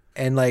smile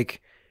and like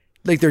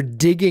they're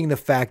digging the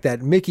fact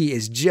that Mickey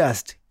is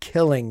just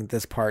killing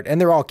this part,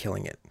 and they're all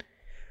killing it.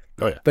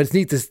 Oh yeah. But it's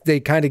neat to they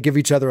kind of give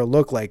each other a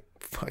look like,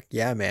 fuck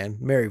yeah, man,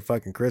 Merry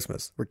fucking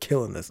Christmas. We're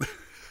killing this.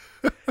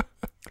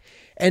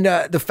 And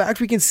the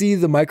fact we can see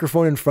the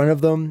microphone in front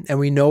of them and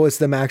we know it's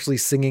them actually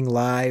singing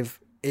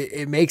live,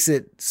 it makes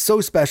it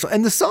so special.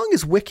 And the song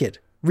is wicked.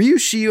 Ryu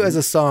Shiu as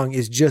a song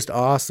is just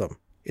awesome.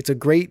 It's a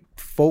great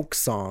folk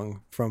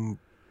song from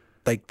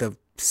like the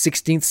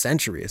 16th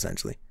century,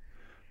 essentially.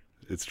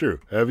 It's true.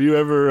 Have you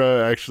ever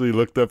actually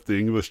looked up the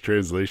English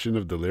translation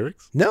of the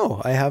lyrics?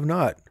 No, I have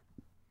not.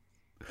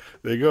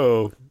 They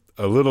go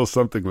a little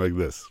something like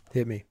this.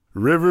 Hit me.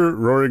 River,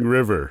 roaring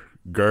river,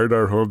 guard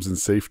our homes in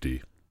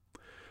safety.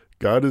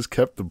 God has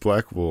kept the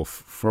black wolf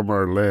from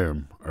our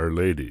lamb, Our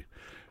Lady.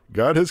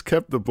 God has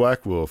kept the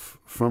black wolf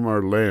from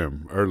our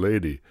lamb, Our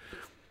Lady.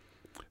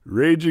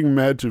 Raging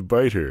mad to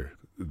bite her,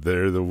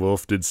 there the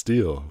wolf did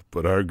steal,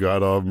 but our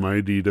God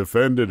Almighty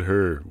defended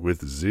her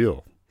with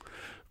zeal.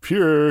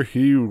 Pure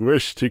he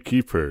wished to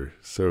keep her,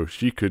 so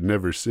she could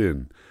never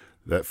sin.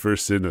 That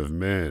first sin of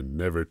man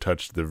never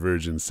touched the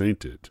virgin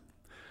sainted.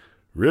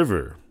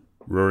 River,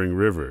 roaring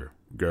river,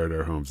 guard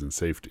our homes in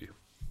safety.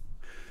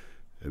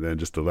 And then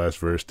just the last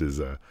verse is,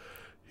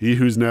 he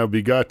who's now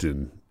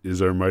begotten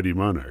is our mighty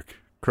monarch,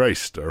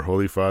 Christ, our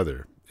holy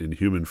Father, in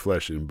human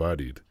flesh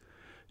embodied.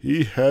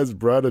 He has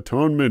brought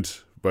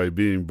atonement by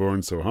being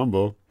born so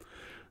humble,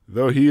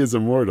 though he is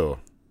immortal,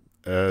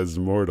 as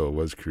mortal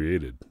was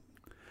created.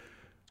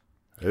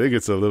 I think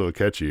it's a little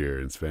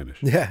catchier in Spanish.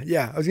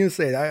 Yeah. I was going to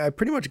say, I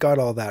pretty much got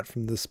all that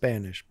from the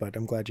Spanish, but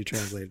I'm glad you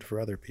translated for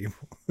other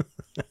people.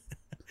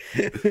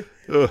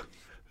 Oh,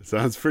 it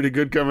sounds pretty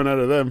good coming out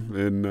of them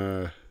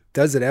in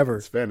Does it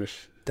ever?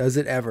 Spanish. Does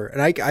it ever?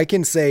 And I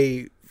can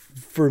say,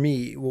 for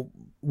me,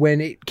 when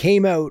it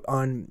came out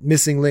on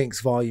Missing Links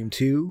Volume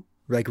 2,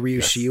 like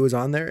Ryu Shiu was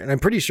on there, and I'm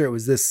pretty sure it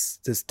was this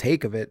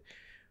take of it,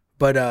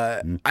 but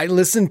I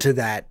listened to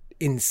that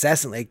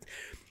incessantly.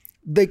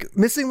 Like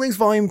Missing Links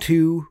Volume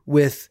 2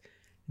 with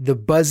the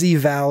buzzy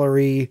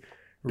Valerie,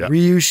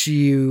 Ryu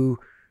Shiu,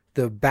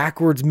 the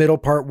backwards middle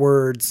part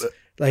words.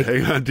 Like,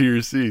 hang on to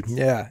your seats.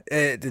 Yeah.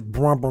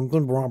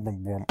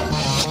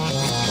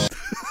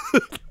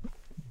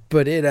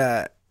 But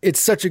it's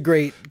such a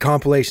great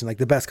compilation, like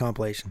the best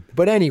compilation.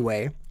 But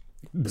anyway,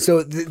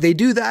 so they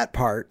do that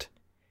part.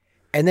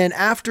 And then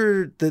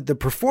after the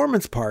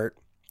performance part,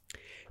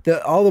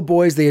 all the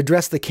boys, they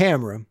address the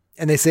camera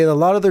and they say that a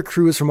lot of their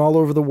crew is from all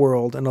over the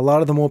world and a lot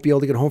of them won't be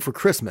able to get home for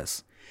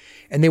Christmas.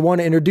 And they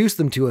want to introduce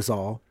them to us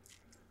all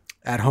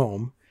at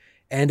home.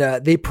 And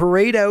they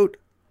parade out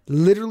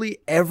literally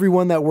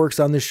everyone that works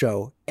on the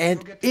show,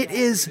 and it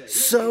is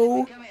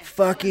so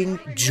fucking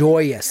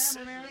joyous.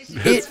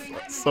 It's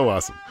so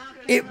awesome.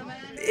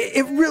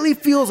 It really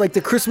feels like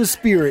the Christmas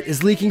spirit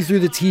is leaking through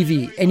the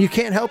TV, and you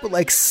can't help but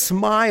like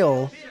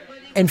smile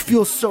and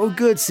feel so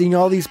good seeing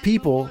all these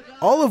people,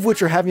 all of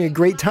which are having a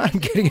great time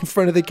getting in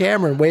front of the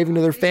camera and waving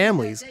to their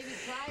families.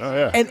 Oh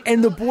yeah.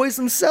 And the boys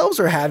themselves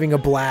are having a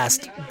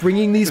blast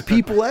bringing these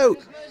people out.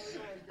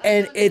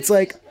 And it's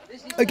like,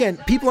 again,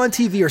 people on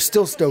TV are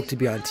still stoked to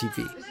be on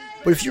TV.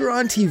 But if you're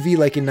on TV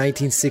like in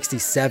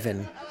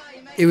 1967,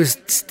 it was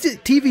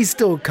TV's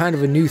still kind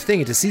of a new thing.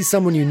 And to see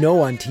someone you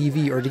know on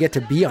TV or to get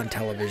to be on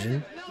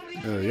television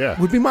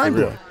would be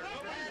mind-blowing.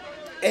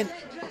 And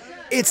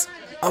it's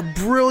a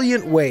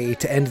brilliant way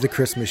to end the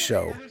Christmas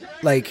show.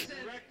 Like,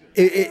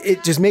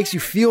 it just makes you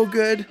feel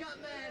good,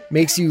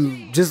 makes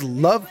you just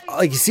love,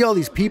 like you see all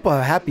these people,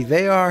 how happy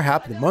they are,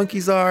 happy the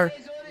monkeys are.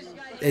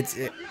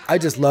 I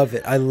just love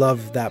it. I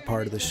love that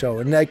part of the show.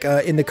 And like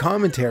in the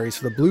commentaries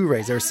for the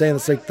Blu-rays, they were saying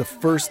it's like the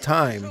first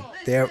time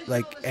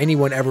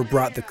anyone ever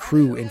brought the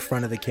crew in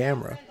front of the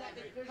camera.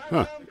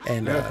 Huh.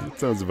 And that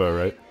sounds about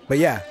right. But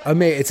yeah,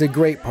 it's a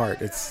great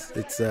part. It's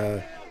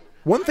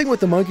one thing with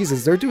the monkeys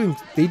is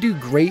they do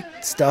great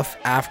stuff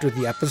after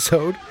the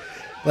episode,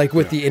 like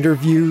with the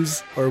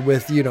interviews or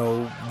with,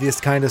 this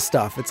kind of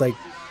stuff. It's like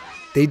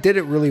they did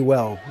it really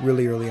well,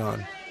 really early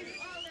on.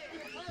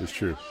 It's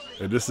true.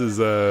 And this is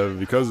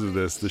because of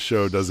this, the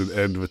show doesn't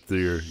end with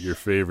your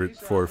favorite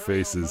four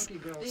faces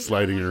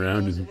sliding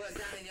around and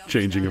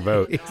changing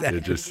about. Exactly.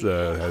 It just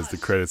has the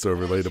credits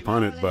overlaid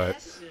upon it. But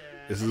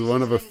this is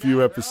one of a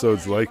few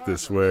episodes like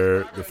this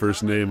where the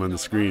first name on the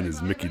screen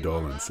is Mickey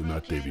Dolenz and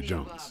not Davy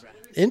Jones.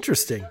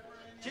 Interesting.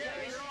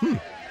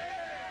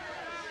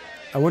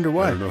 I wonder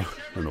why. I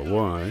don't know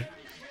why.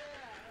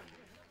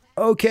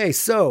 Okay,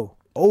 so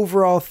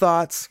overall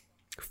thoughts.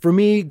 For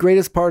me,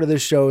 greatest part of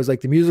this show is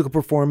like the musical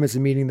performance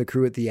and meeting the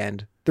crew at the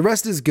end. The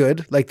rest is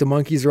good. Like the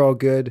monkeys are all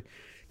good.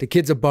 The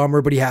kid's a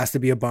bummer, but he has to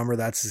be a bummer.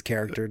 That's his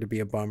character, to be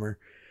a bummer.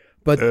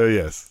 But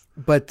yes.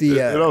 But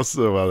it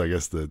also, well, I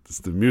guess the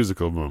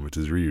musical moment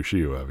is Ryu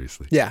Shio,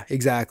 obviously. Yeah,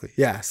 exactly.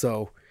 Yeah,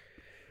 so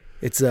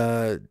it's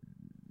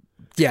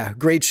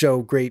great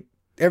show. Great.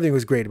 Everything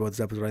was great about this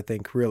episode, I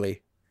think, really.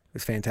 It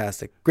was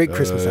fantastic. Great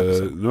Christmas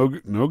episode.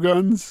 No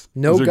guns?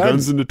 No Is there guns.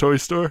 guns in the toy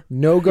store?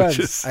 No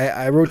guns.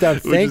 I wrote down,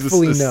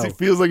 thankfully, no. It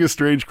feels like a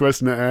strange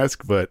question to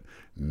ask, but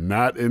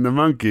not in the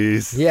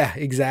monkeys. Yeah,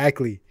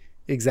 exactly.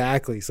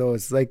 Exactly. So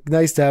it's like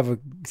nice to have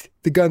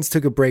the guns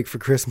took a break for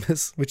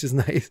Christmas, which is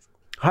nice.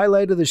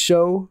 Highlight of the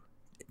show,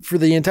 for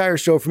the entire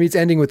show, for me, it's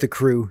ending with the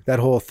crew. That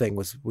whole thing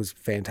was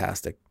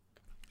fantastic.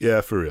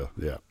 Yeah, for real.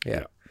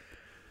 Yeah.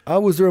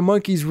 Was there a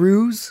monkey's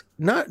ruse?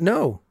 No.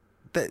 No.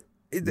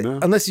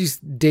 Unless you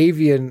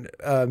Davy and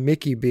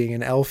Mickey being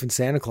an elf and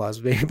Santa Claus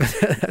being, but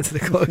that's the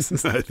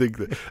closest.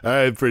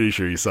 I'm pretty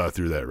sure you saw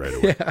through that right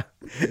away.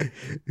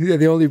 Yeah,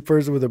 the only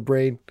person with a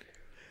brain.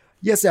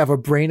 Yes, I have a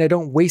brain. I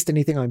don't waste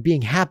anything on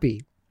being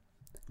happy.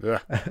 Yeah.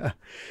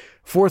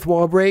 Fourth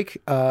wall break.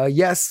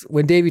 Yes,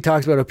 when Davy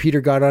talks about how Peter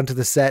got onto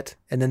the set,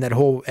 and then that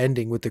whole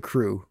ending with the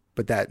crew.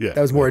 But that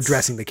was more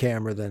addressing the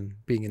camera than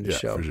being in the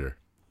show. For sure.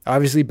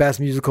 Obviously,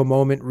 best musical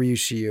moment, Ryu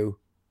Shio,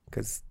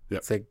 because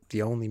it's like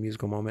the only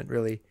musical moment,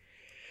 really.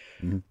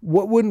 Mm-hmm.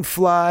 What wouldn't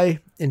fly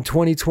in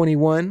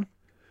 2021?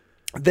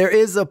 There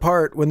is a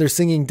part when they're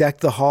singing Deck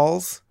the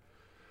Halls.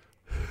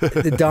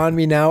 The Don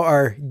Me Now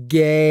are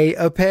gay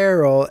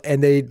apparel,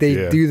 and they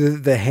do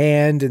the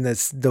hand and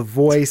the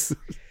voice.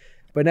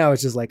 But now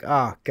it's just like,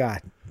 oh,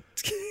 God.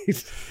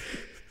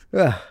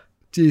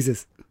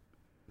 Jesus.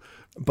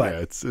 But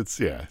it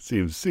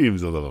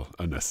seems a little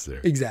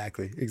unnecessary.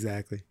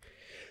 Exactly.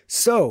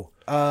 So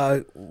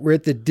we're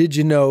at the Did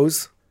You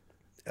Knows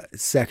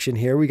section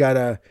here. We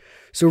got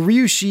so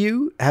Ryu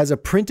Shio has a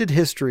printed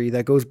history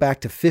that goes back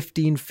to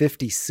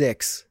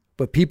 1556,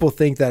 but people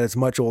think that it's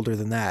much older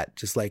than that,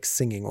 just like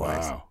singing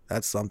wise. Wow.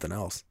 That's something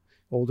else.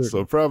 Older.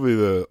 So probably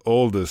the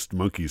oldest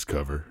Monkees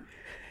cover.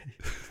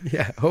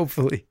 Yeah,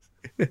 hopefully.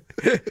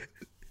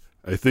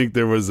 I think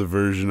there was a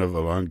version of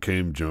Along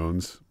Came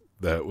Jones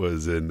that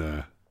was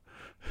in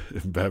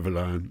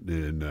Babylon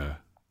in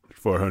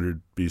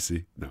 400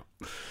 BC. No.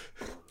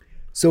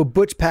 So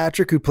Butch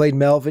Patrick, who played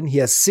Melvin, he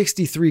has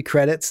 63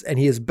 credits, and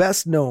he is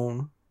best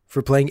known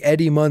for playing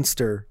Eddie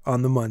Munster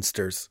on The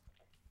Munsters.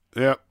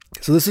 Yeah.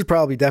 So this is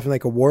probably definitely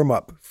like a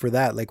warm-up for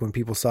that. Like when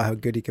people saw how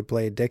good he could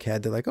play a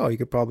dickhead, they're like, oh, you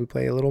could probably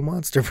play a little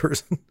monster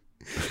person.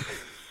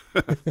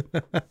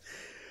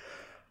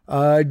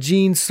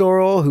 Jean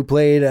Sorrell, who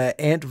played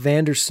Aunt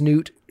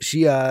Vandersnoot,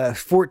 she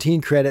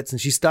 14 credits, and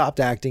she stopped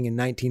acting in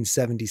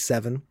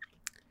 1977.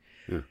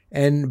 Yeah.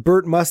 And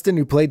Burt Mustin,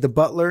 who played the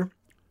butler,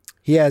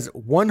 he has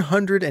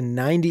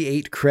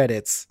 198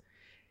 credits,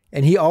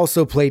 and he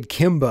also played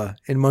Kimba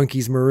in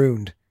Monkeys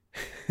Marooned.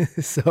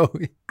 So,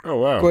 oh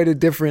wow, quite a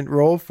different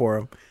role for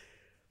him.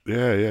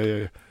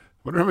 Yeah.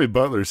 Wonder how many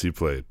butlers he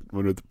played.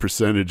 Wonder the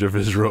percentage of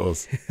his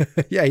roles.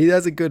 Yeah, he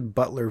has a good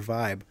butler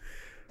vibe,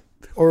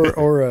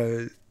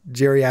 or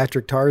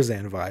geriatric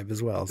Tarzan vibe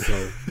as well.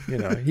 So, you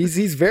know,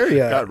 he's very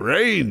got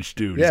range,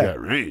 dude. Yeah. He's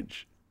got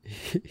range.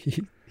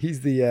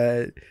 He's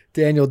the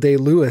Daniel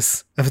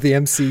Day-Lewis of the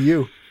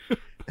MCU.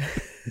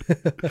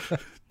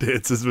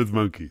 Dances with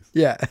monkeys.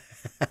 Yeah.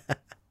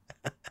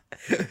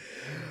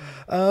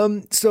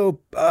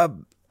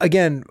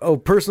 Again,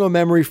 personal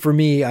memory for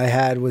me I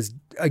had was,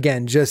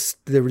 again,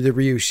 just the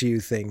Ryu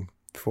Shiu thing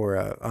for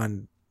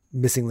on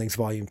Missing Links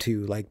Volume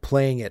 2, like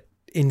playing it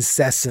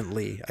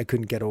incessantly. I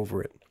couldn't get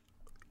over it.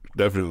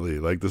 Definitely.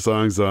 Like the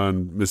songs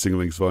on Missing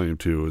Links Volume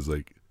 2 was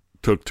like,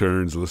 took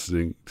turns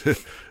listening.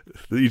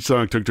 Each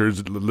song took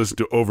turns listening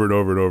to over and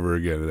over and over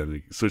again. And then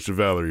he switched to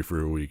Valerie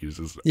for a week. It's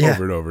just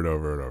over and over and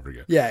over and over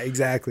again. Yeah,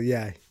 exactly.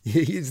 Yeah.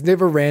 He's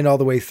never ran all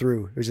the way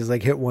through. It was just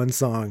like hit one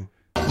song.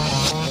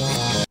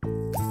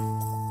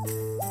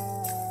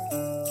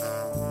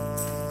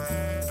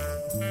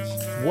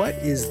 What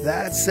is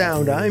that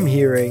sound I'm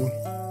hearing?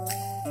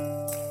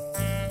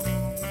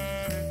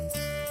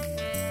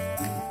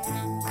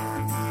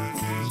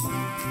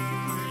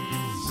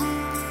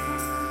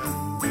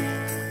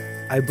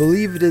 I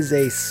believe it is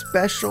a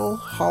special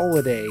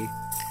holiday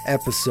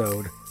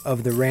episode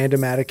of the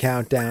Random Attic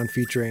Countdown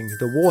featuring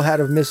the Wool Hat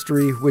of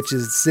Mystery, which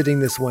is sitting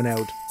this one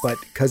out, but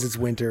because it's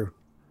winter,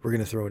 we're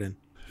going to throw it in.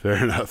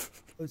 Fair enough.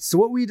 So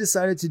what we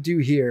decided to do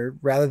here,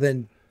 rather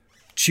than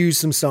choose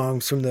some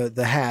songs from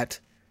the hat,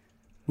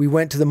 we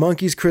went to the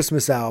Monkees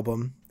Christmas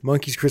album,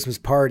 Monkees Christmas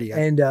Party,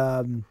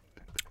 and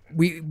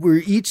we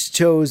each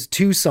chose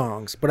 2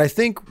 songs, but I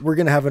think we're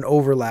going to have an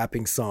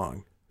overlapping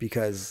song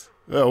because...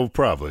 Oh,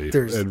 probably.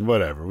 And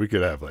whatever. We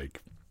could have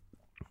like,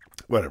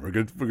 whatever.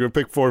 We're going to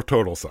pick 4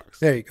 total songs.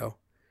 There you go.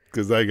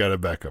 Because I got a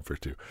backup for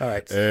 2. All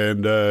right.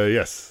 And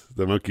yes,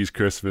 the Monkees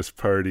Christmas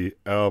Party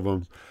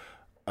album.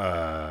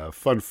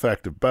 Fun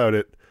fact about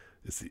it,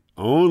 it's the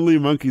only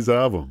Monkees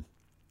album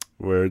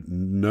where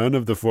none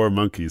of the 4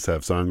 Monkees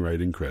have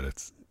songwriting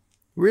credits.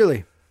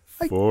 Really?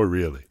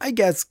 Really. I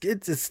guess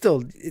it's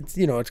still,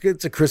 you know,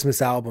 it's a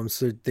Christmas album,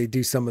 so they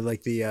do some of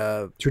like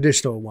the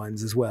traditional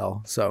ones as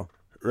well, so...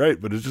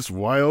 Right, but it's just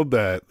wild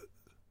that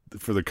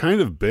for the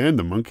kind of band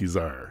the Monkees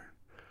are,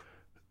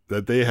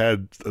 that they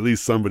had at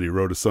least somebody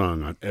wrote a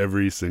song on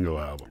every single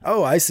album.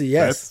 Oh, I see.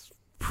 Yes. That's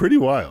pretty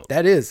wild.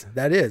 That is.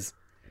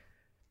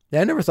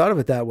 Yeah, I never thought of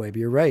it that way, but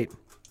you're right.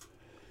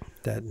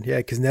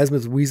 Because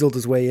Nesmith's weaseled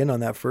his way in on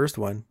that first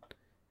one.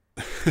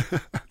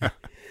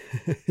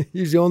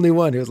 He's the only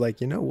one who was like,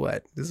 you know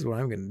what? This is what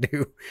I'm going to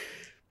do.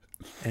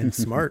 And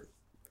smart.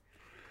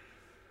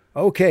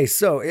 Okay,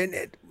 so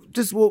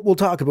we'll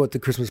talk about the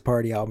Christmas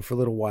Party album for a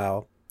little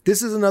while.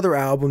 This is another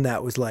album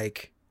that was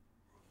like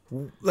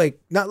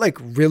not like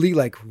really,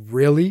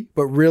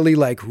 but really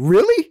like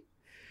really.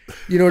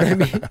 You know what I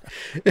mean?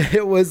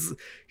 It was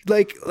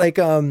like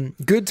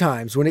Good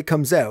Times when it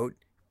comes out.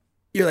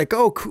 You're like,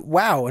 oh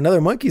wow,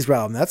 another Monkees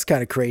album. That's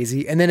kind of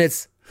crazy. And then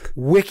it's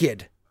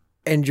Wicked,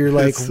 and you're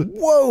like,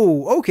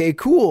 whoa, okay,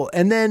 cool.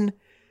 And then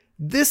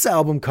this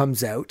album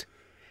comes out,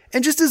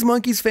 and just as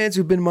Monkees fans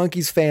who've been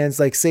Monkees fans,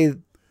 like say.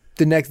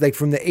 The next, like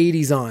from the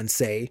 80s on,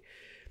 say,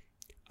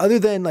 other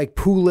than like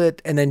Pool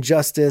It and then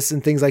Justice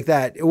and things like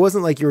that, it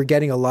wasn't like you were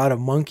getting a lot of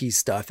Monkees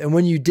stuff. And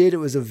when you did, it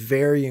was of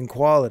varying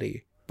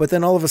quality. But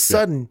then all of a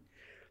sudden,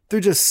 they're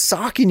just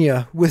socking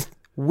you with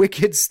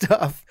Wicked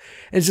stuff.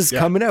 And it's just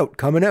coming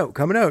out.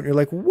 And you're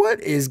like,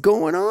 what is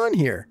going on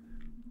here?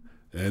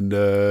 And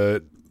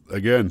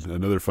again,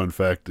 another fun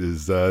fact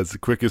is it's the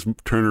quickest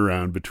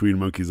turnaround between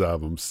Monkees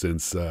albums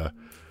since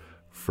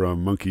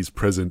from Monkees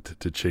Present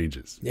to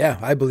Changes. Yeah,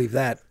 I believe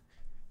that.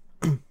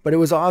 But it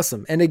was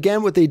awesome. And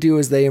again, what they do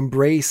is they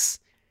embrace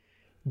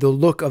the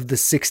look of the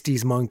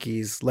 60s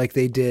Monkees like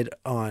they did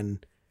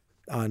on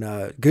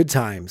Good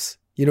Times.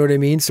 You know what I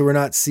mean? So we're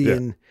not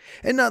seeing,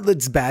 and not that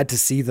it's bad to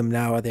see them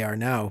now, they are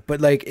now,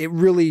 but like it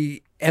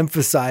really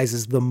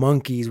emphasizes the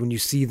Monkees when you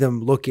see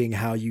them looking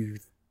how you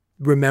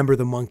remember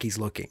the Monkees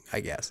looking, I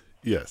guess.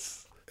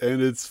 Yes.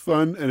 And it's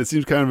fun, and it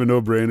seems kind of a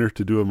no-brainer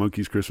to do a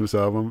Monkees Christmas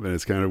album, and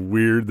it's kind of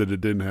weird that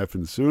it didn't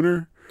happen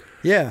sooner.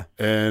 Yeah.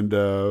 And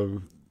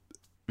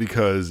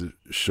because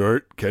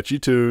short, catchy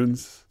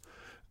tunes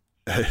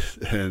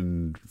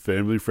and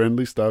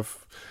family-friendly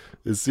stuff,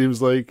 it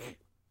seems like,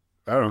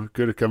 I don't know,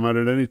 could have come out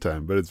at any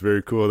time. But it's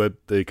very cool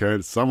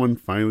that someone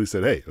finally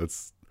said, hey,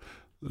 let's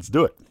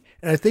do it.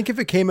 And I think if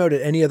it came out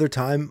at any other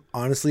time,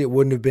 honestly, it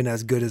wouldn't have been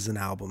as good as an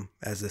album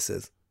as this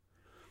is.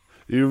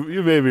 You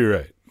may be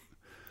right.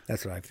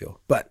 That's what I feel.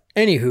 But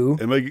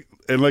anywho,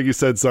 and like you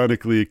said,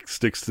 sonically it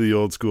sticks to the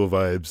old school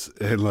vibes,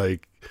 and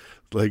like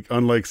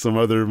unlike some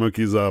other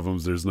Monkees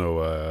albums, there's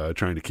no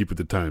trying to keep with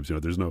the times. You know,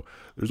 there's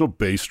no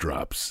bass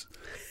drops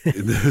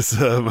in this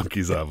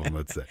Monkees album.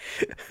 Let's say.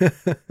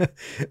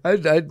 I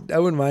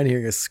wouldn't mind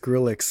hearing a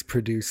Skrillex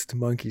produced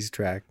Monkees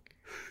track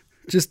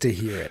just to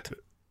hear it.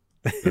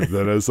 And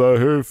then I saw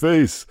her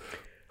face.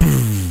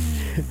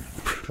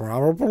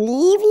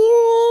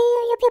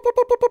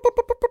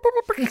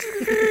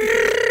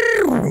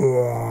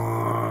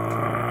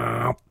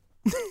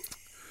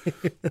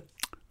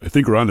 I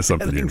think we're onto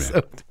something here, man.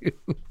 So too.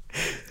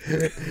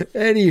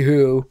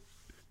 Anywho,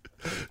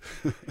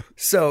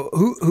 So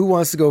who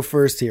wants to go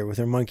first here with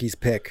their Monkees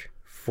pick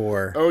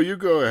for? Oh, you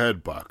go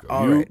ahead, Baco.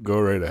 All you right.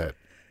 go right ahead.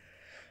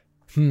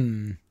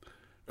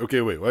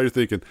 Okay, wait. While you're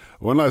thinking,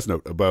 one last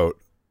note about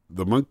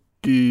the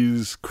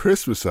Monkees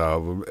Christmas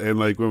album, and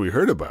like when we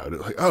heard about it,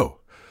 like, oh,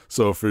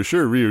 so for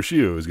sure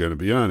Ryushio is going to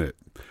be on it.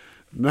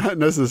 Not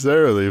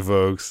necessarily,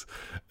 folks.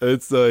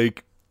 It's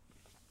like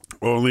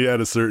only at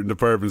a certain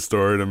department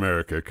store in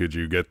America could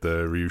you get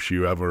the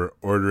Ryushio album or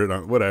order it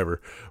on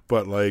whatever.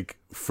 But like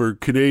for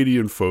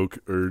Canadian folk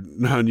or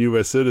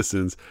non-U.S.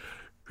 citizens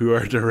who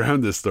aren't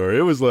around this store,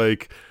 it was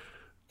like,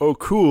 oh,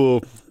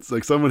 cool. It's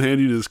like someone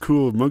handed you this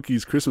cool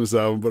Monkees Christmas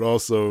album, but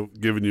also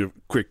giving you a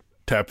quick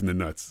tap in the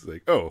nuts.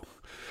 Like, oh,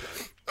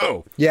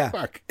 Yeah.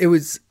 fuck. It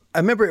was, I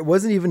remember it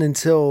wasn't even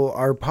until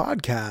our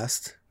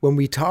podcast when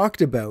we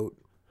talked about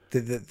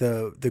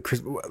the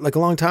Christmas, like a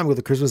long time ago,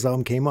 the Christmas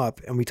album came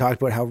up and we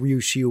talked about how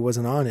Ryushio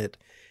wasn't on it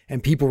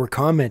and people were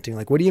commenting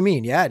like, what do you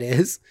mean? Yeah, it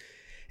is.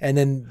 And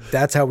then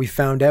that's how we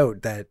found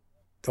out that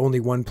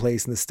only one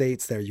place in the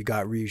States there you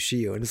got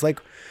Ryushio. And it's like,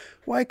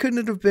 why couldn't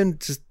it have been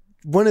just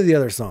one of the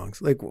other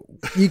songs? Like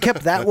you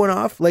kept that one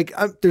off. Like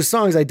there's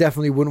songs I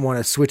definitely wouldn't want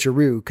to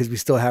switcheroo because we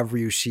still have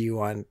Ryushio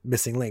on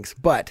Missing Links,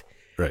 but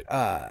Right.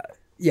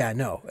 yeah,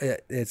 no,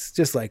 it's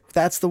just like,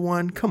 that's the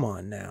one. Come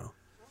on now.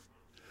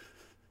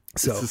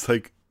 So It's just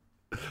like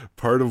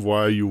part of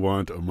why you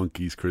want a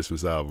Monkees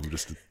Christmas album,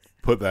 just to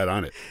put that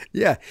on it.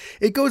 yeah,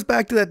 it goes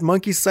back to that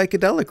Monkees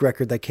psychedelic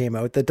record that came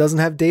out that doesn't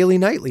have Daily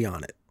Nightly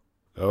on it.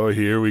 Oh,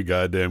 here we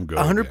goddamn go.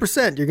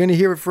 100%. You're going to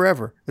hear it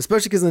forever,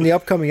 especially because in the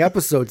upcoming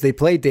episodes, they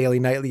play Daily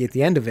Nightly at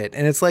the end of it.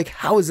 And it's like,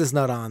 how is this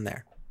not on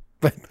there?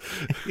 But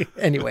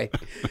anyway,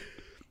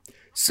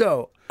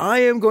 so I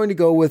am going to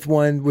go with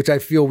one which I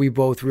feel we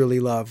both really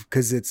love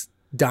because it's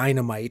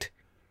dynamite,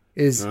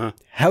 is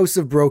House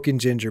of Broken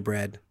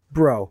Gingerbread.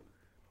 Bro,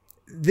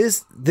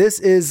 this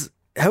is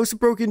House of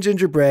Broken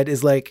Gingerbread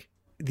is like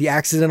the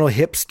accidental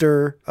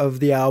hipster of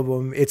the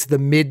album. It's the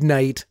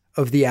midnight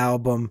of the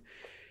album.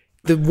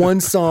 The one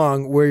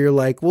song where you're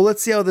like, well,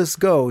 let's see how this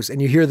goes.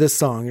 And you hear this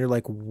song and you're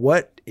like,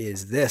 what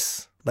is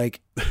this? Like,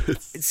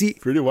 see,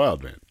 Pretty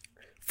wild, man.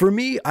 for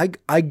me,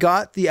 I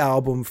got the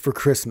album for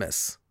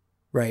Christmas,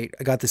 right?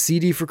 I got the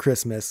CD for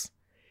Christmas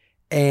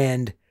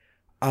and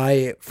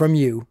from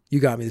you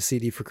got me the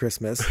CD for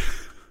Christmas.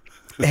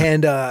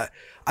 And,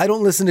 I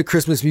don't listen to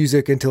Christmas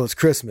music until it's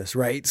Christmas,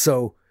 right?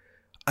 So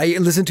I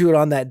listen to it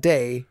on that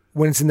day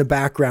when it's in the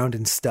background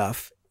and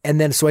stuff. And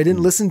then, so I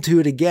didn't listen to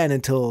it again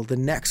until the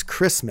next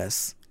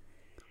Christmas.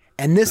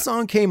 And this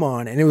song came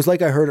on and it was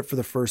like I heard it for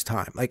the first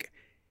time. Like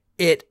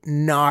it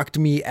knocked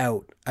me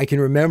out. I can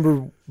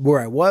remember where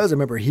I was. I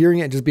remember hearing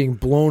it and just being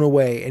blown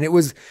away. And it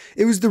was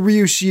the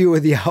Ryushio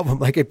of the album.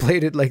 Like I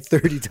played it like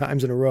 30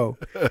 times in a row.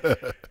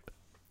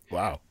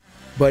 Wow.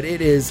 But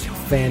it is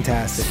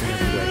fantastic in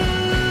every way.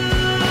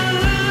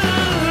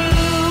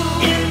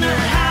 In the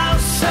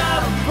house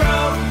of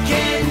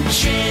broken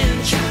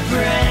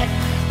gingerbread,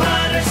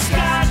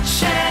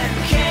 butterscotch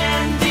and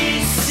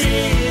candy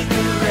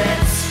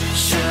cigarettes,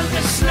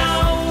 sugar snow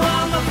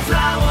on the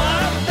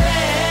flower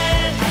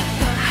bed.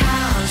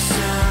 House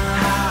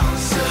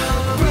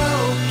of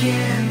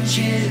broken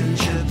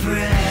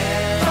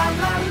gingerbread.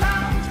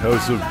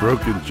 House of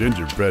Broken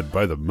Gingerbread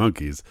by the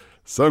Monkees,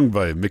 sung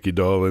by Mickey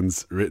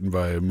Dolenz, written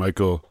by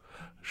Michael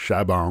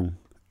Chabon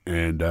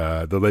and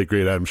the late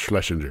great Adam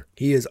Schlesinger.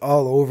 He is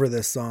all over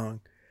this song.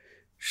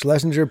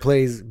 Schlesinger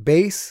plays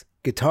bass,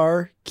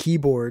 guitar,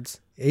 keyboards,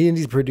 and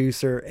he's a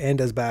producer and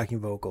does backing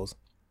vocals.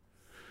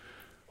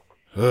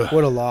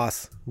 What a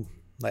loss.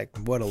 Like,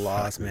 what a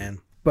loss, man.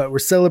 But we're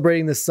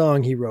celebrating the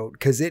song he wrote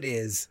because it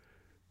is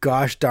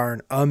gosh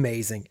darn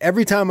amazing.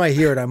 Every time I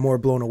hear it, I'm more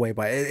blown away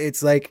by it.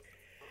 It's like,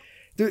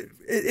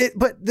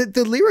 but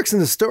the lyrics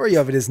and the story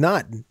of it is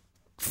not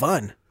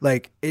fun.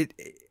 Like,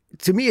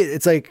 to me,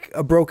 it's like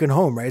a broken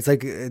home, right? It's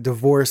like a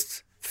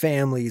divorced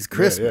family's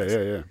Christmas.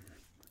 Yeah.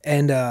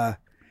 And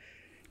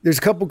there's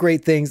a couple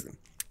great things.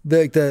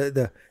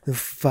 The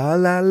fa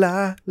la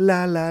la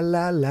la la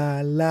la la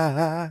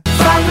la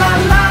fa la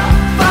la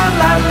fa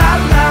la la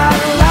la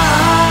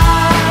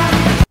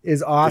la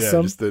is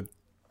awesome. Yeah,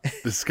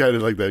 this kind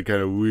of like that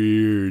kind of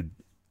weird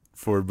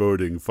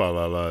foreboding fa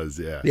la la's.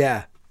 Yeah.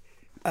 Yeah.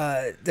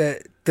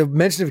 The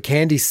mention of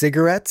candy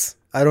cigarettes.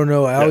 I don't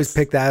know. I always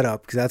pick that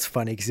up because that's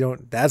funny because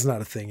that's not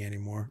a thing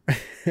anymore.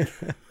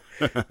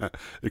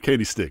 The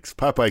candy sticks,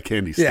 Popeye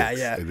candy sticks.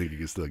 Yeah. I think you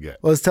can still get.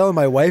 Well, I was telling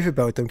my wife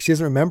about them because she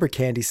doesn't remember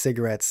candy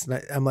cigarettes.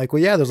 And I'm like,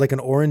 well, yeah, there's like an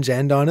orange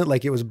end on it,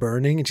 like it was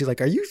burning. And she's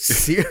like, are you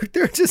serious?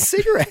 They're just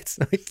cigarettes.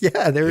 I'm like,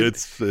 yeah,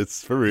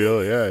 It's for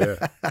real.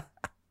 Yeah.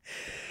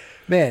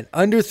 Man,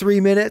 under 3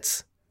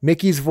 minutes,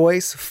 Mickey's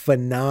voice,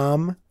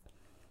 phenom.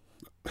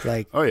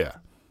 Like, Oh yeah.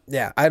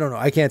 yeah, I don't know.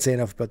 I can't say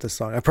enough about this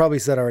song. I probably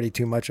said already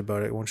too much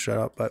about it. I won't shut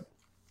up, but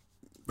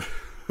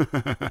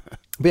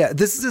yeah,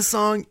 this is a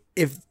song.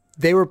 If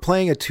they were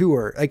playing a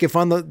tour, like if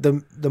on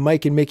the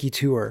Mike and Mickey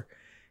tour,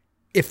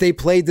 if they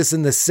played this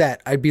in the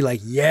set, I'd be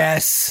like,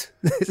 yes,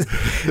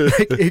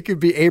 like it could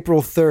be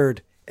April 3rd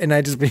And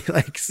I'd just be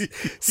like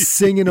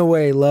singing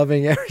away,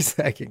 loving every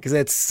second because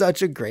it's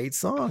such a great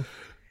song.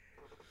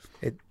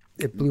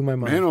 It blew my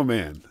mind. Man, oh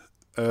man.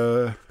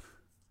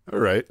 All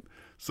right.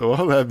 So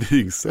all that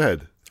being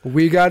said,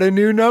 we got a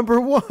new number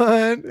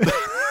one.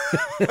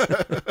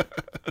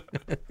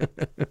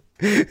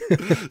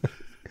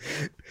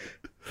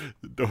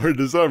 Door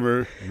to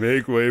summer,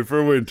 make way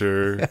for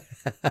winter.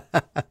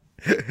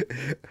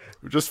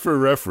 Just for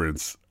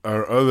reference,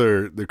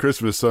 the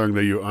Christmas song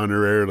that you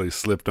honorarily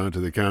slipped onto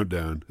the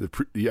countdown,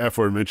 the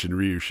aforementioned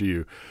Ryu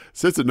Shiyu,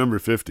 sits at number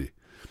 50,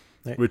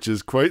 which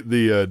is quite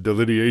the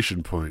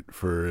delineation point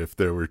for if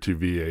there were to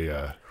be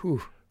a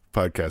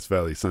Podcast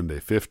Valley Sunday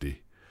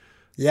 50.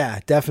 Yeah,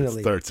 definitely.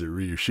 It starts at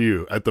Ryu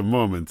Shiyu at the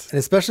moment. And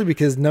especially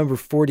because number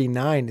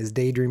 49 is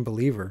Daydream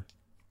Believer.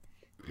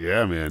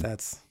 Yeah, man.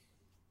 That's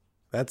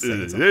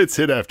it's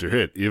hit after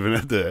hit, even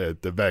at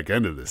the back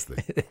end of this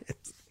thing. It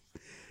is.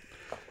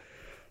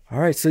 All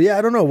right, so yeah,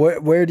 I don't know.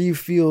 Where do you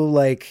feel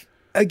like,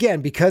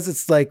 again, because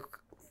it's like,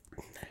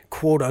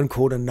 quote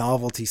unquote, a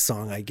novelty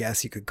song, I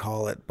guess you could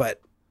call it,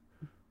 but.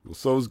 Well,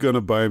 so's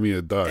Gonna Buy Me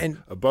a Dog.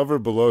 And above or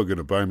below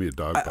Gonna Buy Me a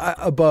Dog, Paco?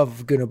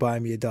 Above Gonna Buy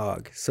Me a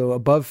Dog. So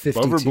above 52.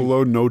 Above or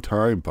below No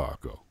Time,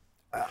 Paco?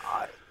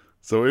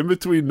 So in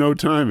between No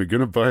Time and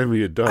Gonna Buy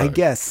Me a Dog. I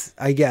guess.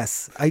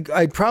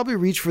 I'd probably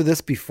reach for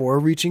this before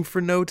reaching for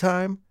No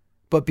Time,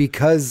 but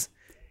because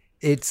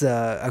it's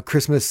a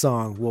Christmas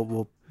song,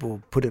 we'll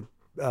put it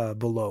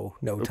below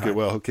No Time.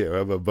 Okay. I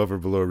have above or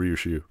below Ryu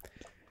Shiyu.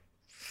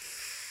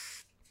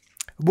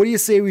 What do you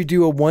say we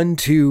do a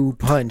 1-2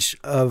 punch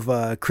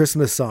of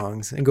Christmas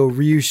songs and go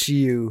Ryu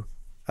Shiyu,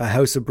 A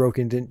House of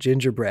Broken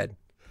Gingerbread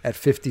at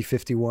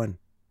 50-51?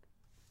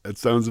 That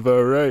sounds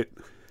about right.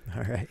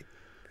 All right.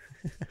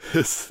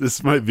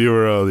 This might be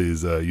where all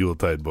these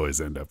Yuletide boys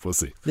end up. We'll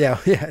see. Yeah.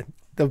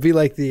 They'll be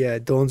like the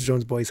Dolenz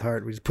Jones Boys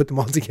Heart. We just put them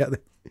all together.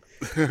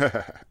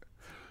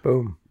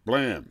 Boom.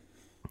 Blam.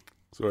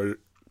 So our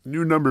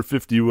new number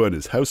 51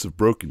 is House of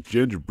Broken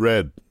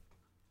Gingerbread.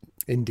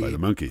 Indeed. By the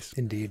Monkees.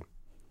 Indeed.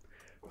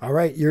 All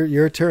right,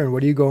 your turn.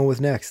 What are you going with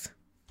next?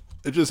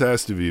 It just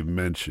has to be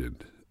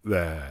mentioned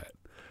that,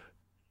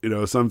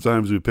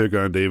 sometimes we pick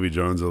on Davy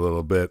Jones a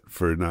little bit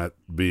for not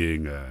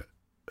being a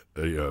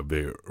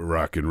big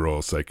rock and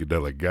roll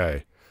psychedelic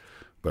guy.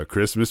 But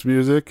Christmas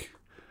music,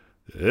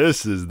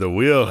 this is the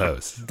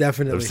wheelhouse.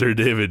 Definitely. Of Sir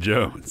David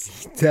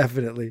Jones.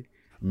 Definitely.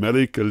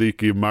 Mele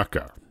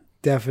Kalikimaka.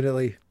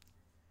 Definitely.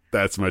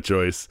 That's my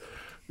choice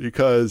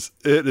because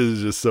it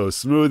is just so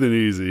smooth and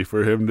easy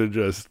for him to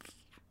just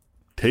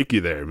take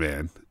you there,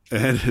 man.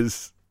 And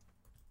his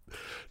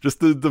just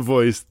the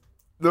voice,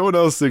 no one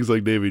else sings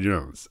like Davy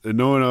Jones, and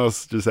no one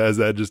else just has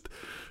that just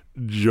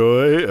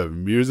joy of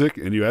music,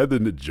 and you add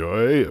the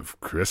joy of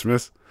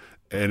Christmas,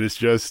 and it's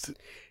just,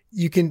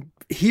 you can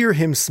hear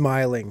him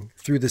smiling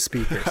through the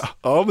speakers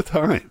all the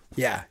time.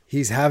 Yeah,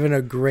 he's having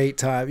a great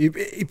time. He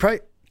probably,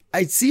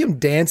 I see him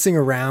dancing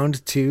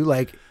around too,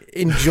 like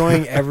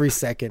enjoying every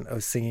second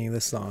of singing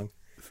this song.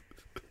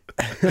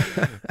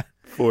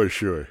 For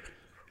sure.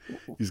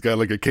 He's got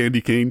like a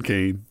candy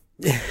cane.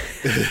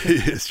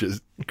 It's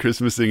just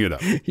Christmasing it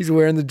up. He's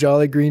wearing the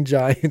Jolly Green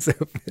Giants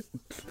outfit.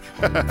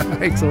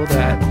 Mike's old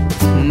hat.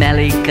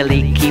 Mele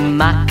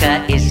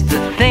Kalikimaka is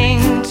the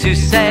thing to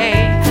say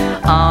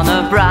on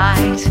a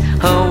bright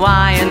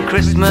Hawaiian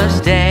Christmas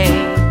day.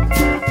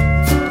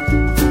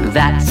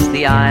 That's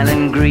the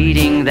island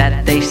greeting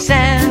that they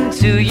send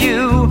to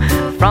you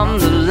from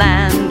the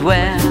land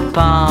where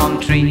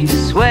palm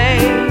trees sway.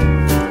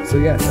 So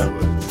yes,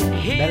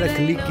 Mele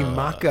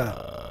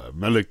Kalikimaka.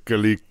 Mele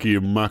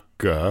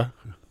Kalikimaka,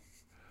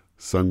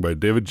 sung by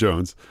David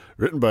Jones,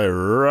 written by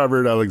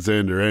Robert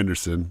Alexander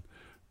Anderson,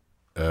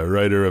 a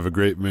writer of a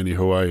great many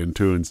Hawaiian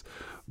tunes,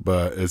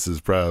 but this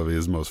is probably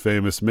his most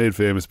famous, made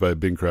famous by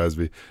Bing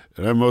Crosby,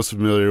 and I'm most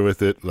familiar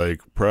with it,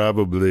 like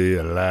probably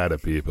a lot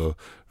of people,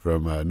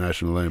 from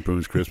National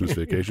Lampoon's Christmas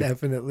Vacation.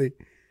 Definitely.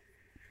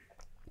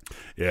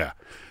 Yeah,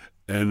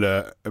 and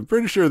I'm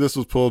pretty sure this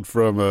was pulled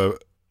from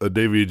a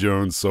Davy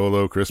Jones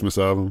solo Christmas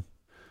album.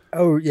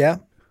 Oh, yeah?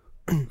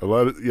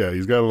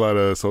 He's got a lot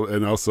of,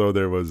 and also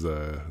there was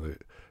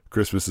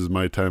Christmas Is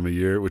My Time of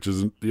Year, which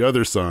is the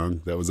other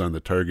song that was on the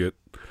Target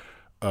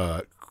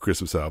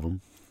Christmas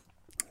album,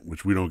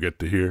 which we don't get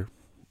to hear.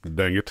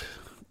 Dang it.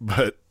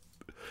 But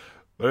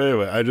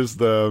anyway, I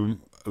just I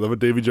love what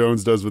Davy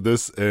Jones does with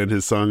this, and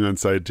his song on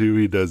side 2,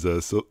 he does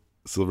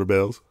Silver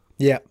Bells.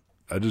 Yeah.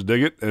 I just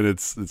dig it, and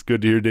it's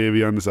good to hear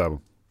Davy on this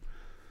album.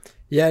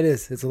 Yeah, it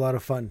is. It's a lot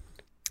of fun.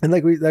 And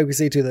like we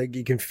say too, like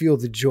you can feel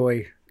the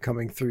joy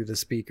coming through the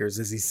speakers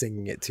as he's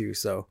singing it too.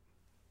 So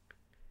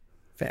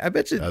I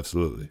bet you.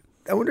 Absolutely.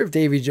 I wonder if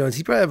Davy Jones,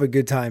 he'd probably have a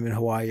good time in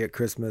Hawaii at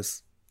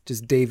Christmas.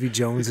 Just Davy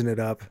Jonesing it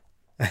up.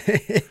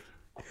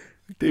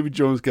 Davy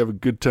Jones can have a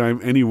good time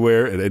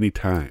anywhere at any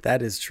time.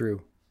 That is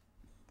true.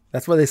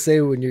 That's why they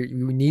say when you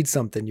need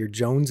something, you're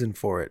jonesing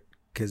for it.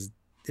 Because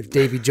if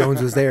Davy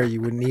Jones was there,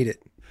 you wouldn't need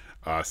it.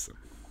 Awesome.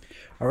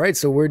 All right.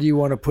 So where do you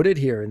want to put it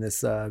here in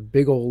this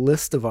big old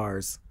list of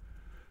ours?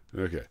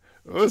 Okay.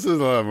 Well, this is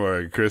a lot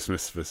more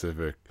Christmas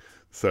specific.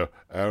 So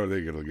I don't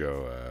think it'll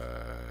go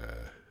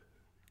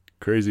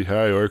crazy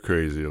high or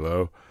crazy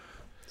low.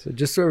 So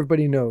just so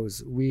everybody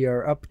knows, we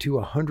are up to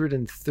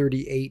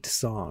 138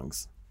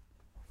 songs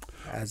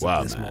as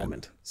of this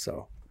moment.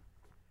 So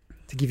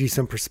to give you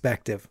some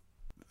perspective.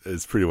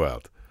 It's pretty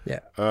wild. Yeah.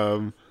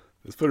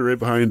 Let's put it right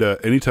behind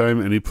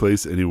Anytime,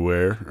 Anyplace,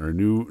 Anywhere. Our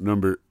new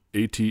number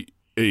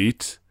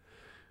 88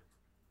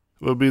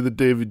 will be the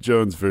David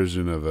Jones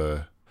version of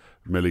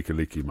Mele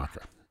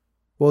Kalikimaka.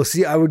 Well,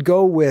 see, I would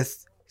go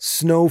with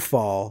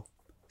Snowfall,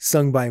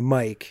 sung by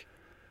Mike,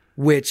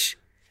 which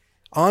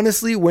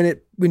honestly,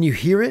 when you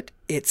hear it,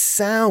 it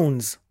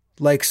sounds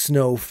like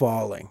snow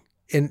falling.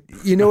 And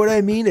you know what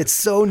I mean? It's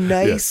so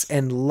nice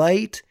and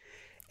light,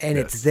 and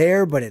it's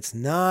there, but it's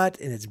not,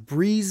 and it's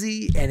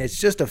breezy, and it's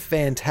just a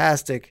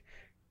fantastic,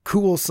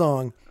 cool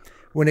song.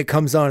 When it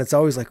comes on, it's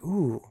always like,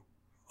 ooh,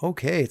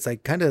 okay. It's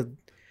like kind of,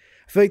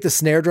 I feel like the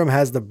snare drum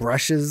has the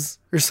brushes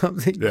or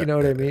something. You know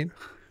what I mean?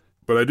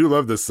 But I do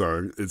love this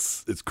song.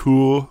 It's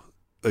cool.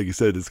 Like you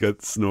said, it's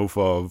got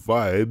Snowfall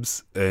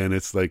vibes, and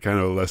it's like kind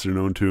of a lesser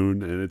known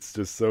tune, and it's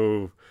just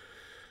so,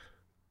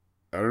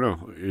 I don't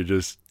know.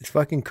 It's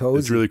fucking cozy.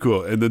 It's really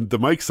cool. And then the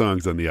Mike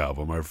songs on the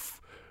album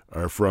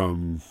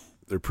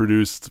they're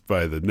produced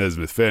by the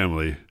Nesmith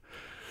family,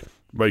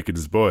 Mike and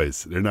his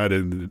boys. They're not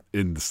in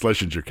the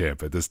Schlesinger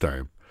camp at this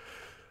time.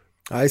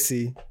 I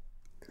see.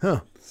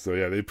 Huh. So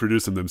yeah, they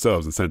produced them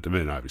themselves and sent them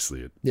in,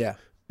 obviously. It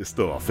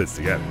still all fits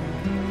together.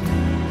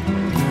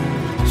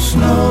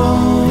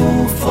 Snowfall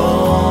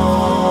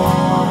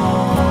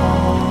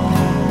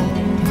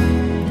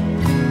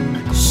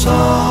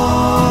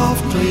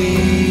softly,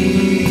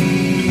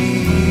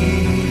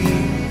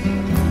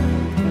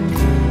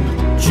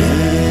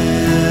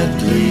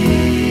 gently.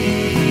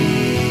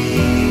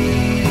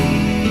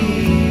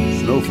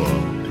 Snowfall,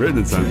 written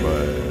and sung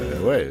by,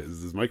 wait,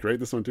 is Mike write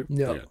this one too?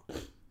 No. Yeah.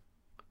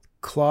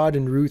 Claude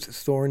and Ruth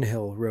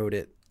Thornhill wrote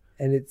it.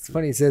 And it's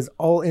funny, it says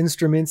all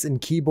instruments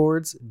and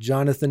keyboards,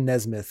 Jonathan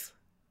Nesmith.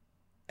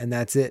 And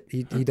that's it.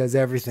 He does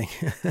everything.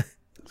 So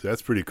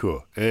that's pretty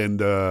cool. And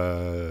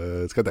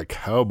it's got that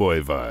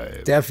cowboy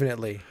vibe.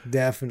 Definitely.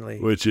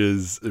 Which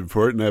is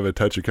important to have a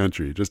touch of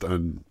country, just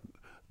on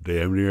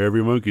damn near every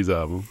Monkees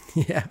album.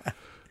 Yeah.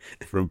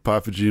 From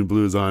Papa Gene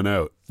Blues on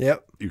out.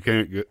 Yep. You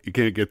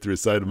can't get through a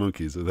side of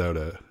Monkees without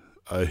a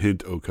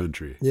hint of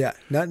country. Yeah.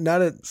 Not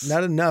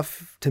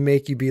enough to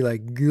make you be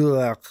like,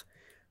 Gulak,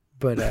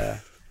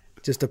 but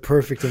just a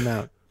perfect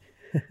amount.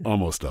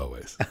 Almost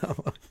always.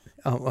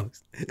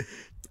 Almost.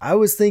 I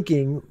was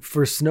thinking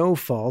for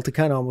Snowfall to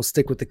kind of almost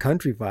stick with the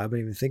country vibe. I didn't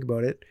even think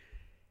about it.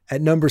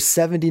 At number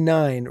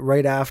 79,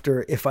 right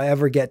after If I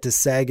Ever Get to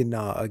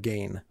Saginaw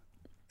Again,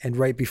 and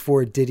right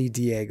before Diddy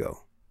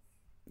Diego.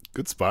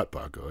 Good spot,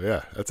 Paco.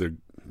 Yeah, that's a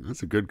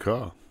good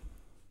call.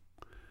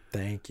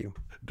 Thank you.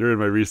 During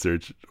my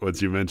research,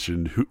 once you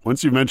mentioned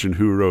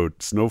who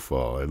wrote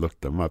Snowfall, I looked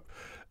them up.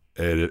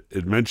 And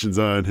it mentions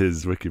on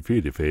his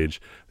Wikipedia page,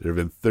 there have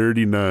been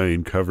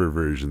 39 cover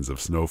versions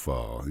of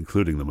Snowfall,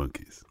 including the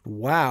Monkees.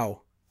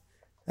 Wow.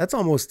 That's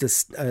almost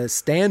a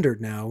standard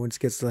now, when it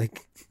gets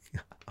like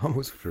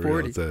almost 40. For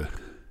real, it's a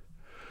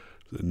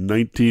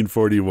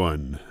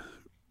 1941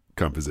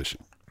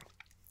 composition.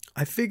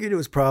 I figured it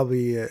was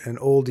probably an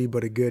oldie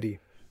but a goodie.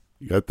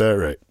 You got that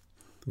right.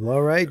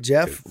 All right,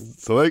 Jeff. Okay.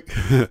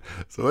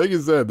 So like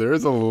you said, there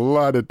is a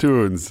lot of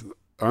tunes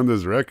on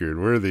this record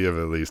worthy of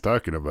at least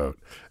talking about.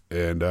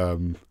 And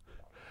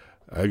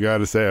I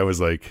gotta say, I was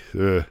like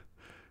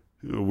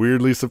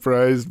weirdly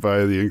surprised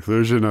by the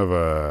inclusion of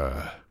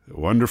a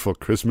Wonderful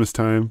Christmas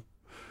Time,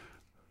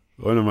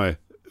 one of my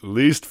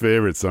least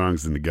favorite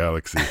songs in the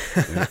galaxy.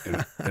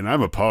 and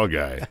I'm a Paul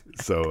guy,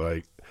 so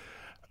like,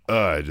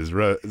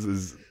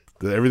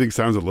 everything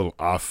sounds a little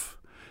off,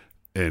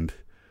 and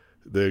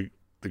the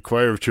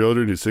choir of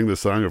children who sing the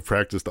song have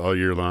practiced all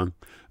year long,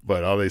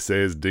 but all they say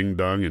is ding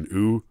dong and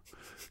ooh.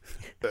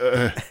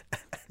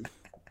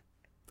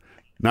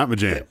 Not my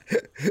jam.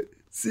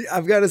 See,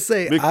 I've got to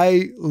say,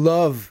 I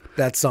love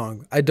that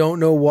song. I don't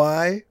know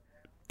why,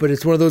 but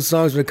it's one of those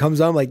songs when it comes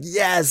on, I'm like,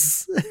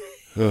 yes.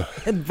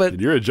 But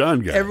you're a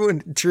John guy.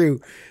 Everyone, true.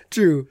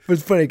 But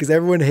it's funny because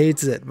everyone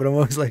hates it, but I'm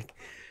always like,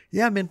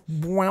 yeah, man.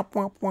 Nah.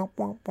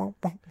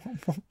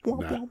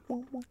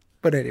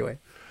 But anyway.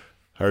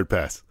 Hard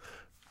pass.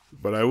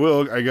 But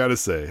I gotta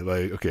say,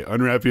 like, okay,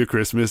 Unwrap Your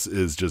Christmas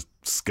is just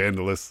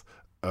scandalous.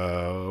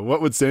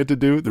 What would Santa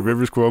do? The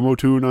Rivers Cuomo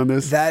tune on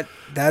this?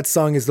 That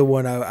song is the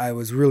one I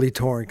was really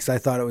torn because I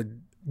thought it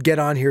would get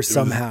on here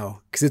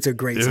somehow because it's a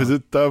great song. It was a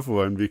tough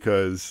one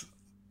because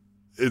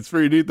it's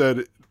pretty neat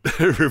that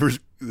Rivers,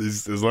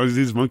 as long as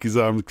these Monkees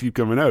albums keep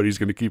coming out, he's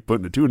going to keep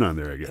putting a tune on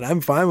there, I guess. And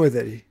I'm fine with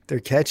it. They're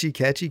catchy.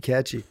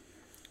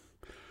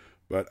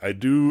 But I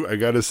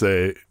gotta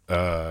say,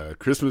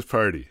 Christmas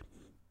Party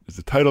is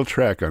the title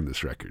track on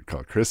this record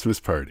called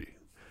Christmas Party.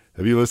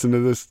 Have you listened to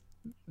this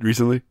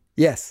recently?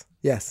 Yes.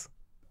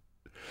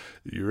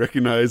 You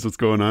recognize what's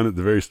going on at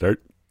the very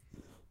start?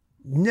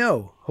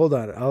 No. Hold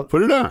on. I'll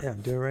put it on. Yeah,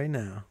 I'm doing it right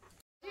now.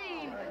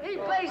 He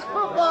plays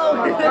football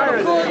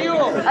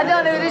I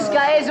don't know who this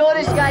guy is or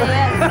this guy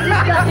here. This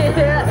guy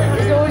here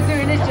is always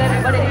doing this to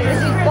everybody. This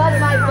is Bud,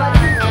 my buddy.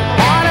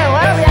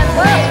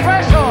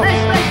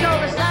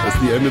 That's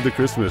the end of the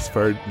Christmas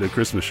part, the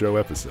Christmas show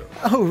episode.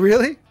 Oh,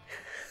 really?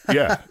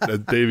 Yeah, that's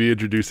Davey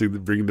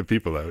bringing the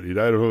people out. I don't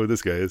know who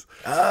this guy is.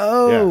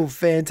 Oh, Yeah.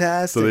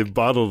 fantastic. So they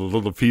bottled a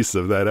little piece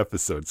of that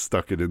episode,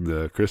 stuck it in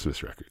the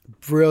Christmas record.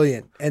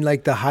 Brilliant. And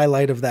like the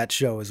highlight of that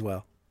show as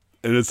well.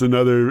 And it's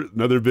another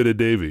bit of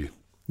Davey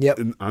Yep.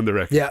 on the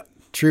record. Yeah.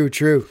 True.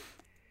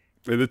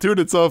 And the tune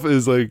itself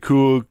is like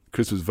cool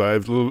Christmas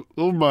vibes, a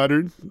little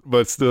modern,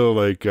 but still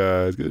like,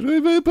 put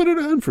it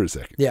on for a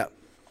second. Yeah.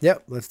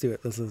 Yep. Let's do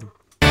it. Let's listen.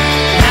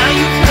 Now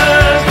you've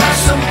heard how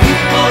some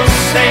people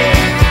say,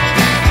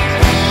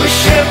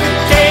 wish every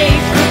day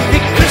could be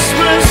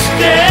Christmas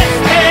Day.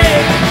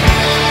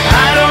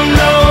 I don't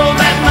know,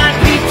 that might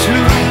be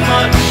too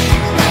much.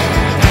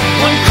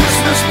 One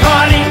Christmas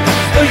party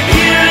a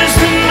year is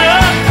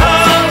enough.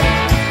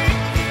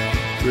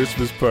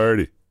 Christmas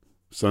Party,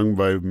 sung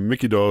by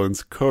Mickey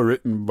Dolenz,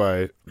 co-written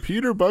by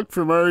Peter Buck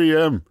from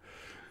REM,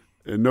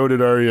 and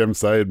noted REM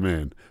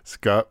sideman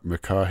Scott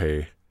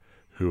McCaughey,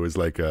 who was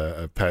like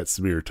a Pat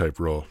Smear type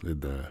role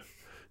in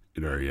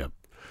REM.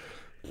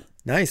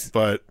 Nice.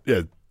 But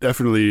yeah,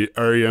 definitely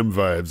REM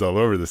vibes all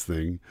over this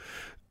thing,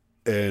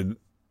 and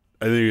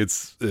I think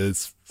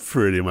it's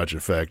pretty much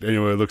a fact.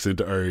 Anyone who looks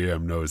into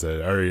REM knows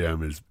that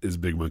REM is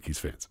Big Monkeys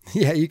fans.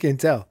 Yeah, you can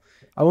tell.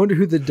 I wonder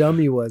who the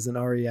dummy was in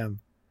REM.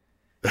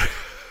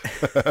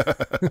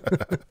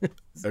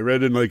 I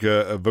read in like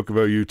a book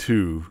about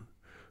U2.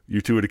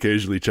 U2 would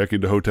occasionally check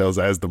into hotels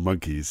as the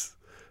Monkees.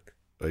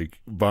 Like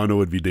Bono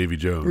would be Davy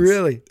Jones.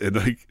 Really?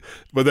 And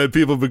but then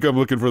people become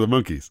looking for the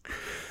Monkees.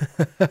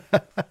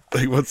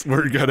 Like once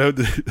word got out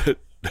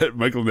that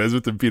Michael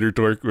Nesmith and Peter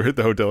Tork were at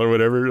the hotel or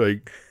whatever,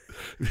 like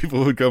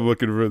people would come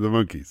looking for the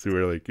Monkees, who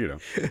were like,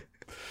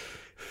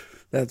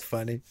 That's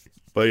funny.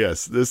 But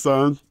yes, this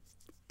song,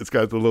 it's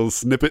got the little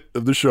snippet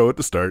of the show at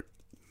the start.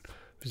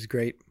 Which is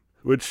great.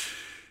 Which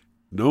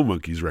no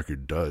Monkees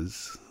record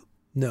does.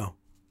 No.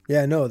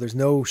 Yeah, no, there's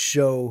no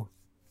show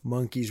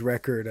Monkees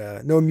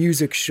record, no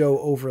music show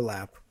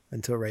overlap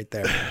until right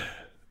there.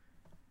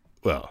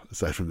 Well,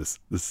 aside from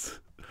this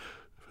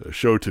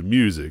show to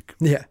music.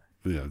 Yeah.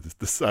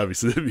 This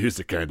obviously the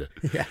music kind of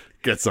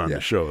gets on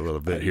the show a little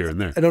bit here and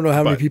there. I don't know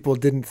how many people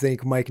didn't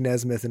think Mike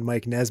Nesmith and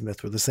Mike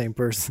Nesmith were the same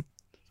person.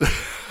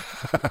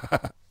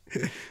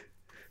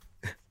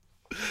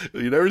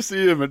 You never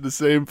see them at the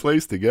same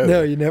place together.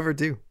 No, you never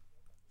do.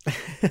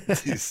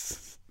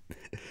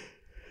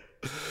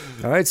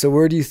 All right, so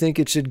where do you think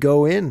it should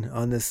go in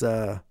on this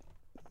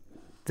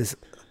this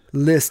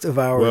list of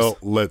ours? Well,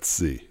 let's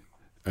see.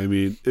 I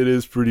mean, it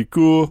is pretty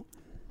cool.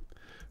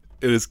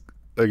 It is,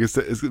 like I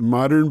said, it's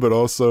modern, but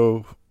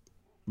also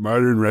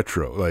modern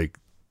retro. Like,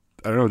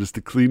 I don't know, just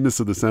the cleanness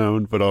of the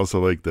sound, but also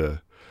like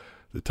the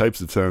types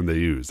of sound they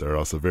use are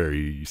also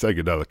very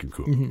psychedelic and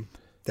cool. Mm-hmm.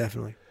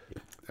 Definitely.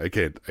 I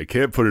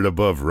can't put it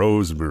above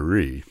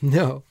Rosemarie.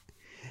 No.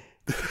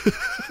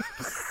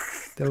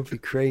 Don't be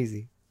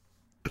crazy.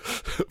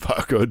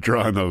 Paco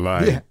drawing the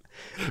line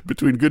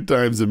between Good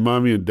Times and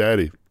Mommy and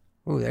Daddy.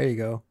 Oh, there you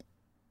go.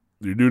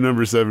 Your new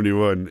number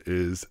 71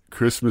 is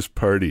Christmas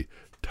Party,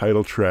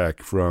 title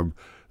track from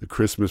the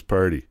Christmas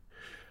Party,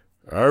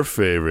 our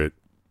favorite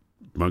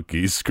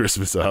Monkees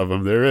Christmas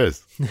album there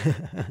is.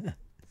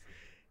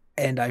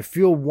 And I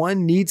feel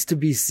one needs to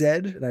be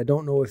said, and I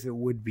don't know if it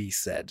would be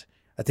said.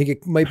 I think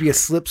it might be a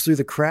slips through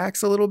the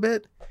cracks a little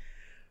bit,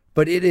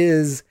 but it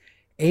is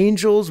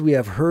Angels We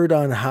Have Heard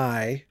on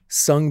High,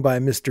 sung by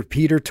Mr.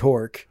 Peter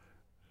Tork,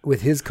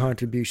 with his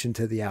contribution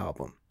to the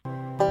album.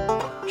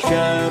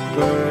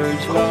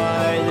 Shepherds,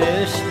 by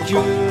this jubilee,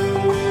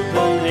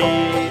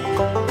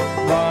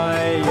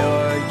 by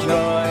your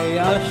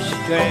joyous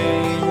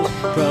strains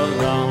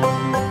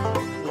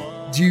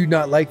prolonged. Do you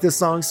not like this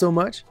song so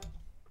much?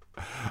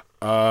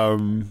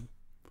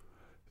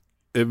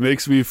 It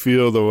makes me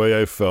feel the way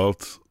I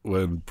felt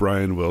when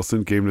Brian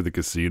Wilson came to the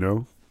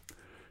casino.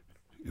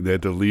 They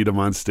had to lead him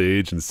on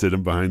stage and sit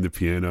him behind the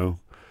piano,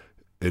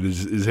 and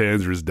his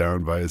hands were just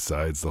down by his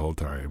sides the whole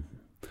time.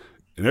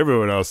 And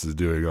everyone else is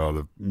doing all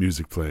the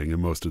music playing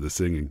and most of the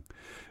singing.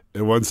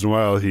 And once in a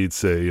while he'd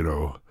say,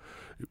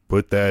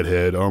 put that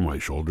head on my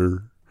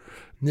shoulder.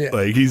 Yeah.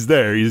 Like he's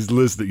there, he's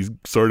listening, he's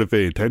sort of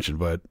paying attention,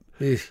 but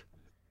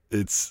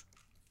it's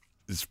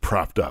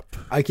propped up.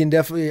 I can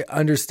definitely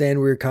understand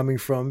where you're coming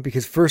from,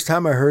 because first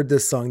time I heard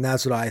this song,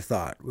 that's what I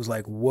thought. It was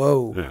like,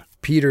 whoa,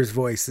 Peter's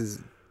voice is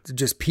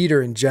just,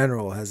 Peter in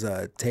general has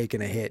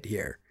taken a hit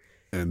here.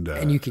 And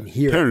you can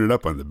hear tearing it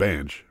up on the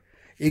banjo.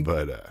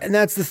 And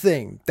that's the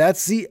thing.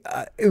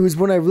 It was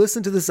when I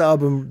listened to this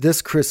album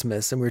this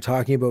Christmas and we were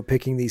talking about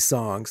picking these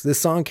songs.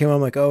 This song came on,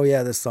 I'm like, oh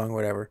yeah, this song,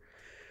 whatever.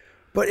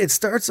 But it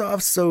starts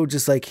off so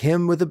just like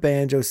him with a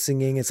banjo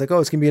singing. It's like, oh,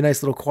 it's going to be a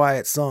nice little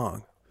quiet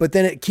song. But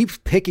then it keeps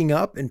picking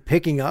up.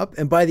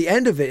 And by the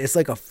end of it, it's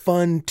like a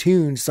fun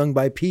tune sung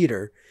by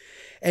Peter.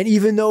 And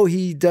even though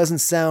he doesn't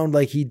sound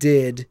like he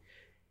did,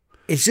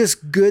 it's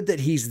just good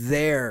that he's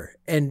there.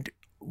 And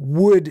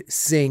would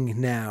sing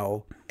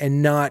now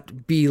and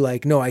not be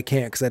like, no, I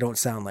can't because I don't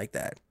sound like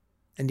that.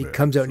 And he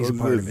comes out and he's a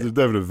part of There's it.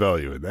 definite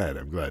value in that.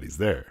 I'm glad he's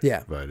there.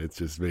 Yeah. But it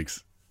just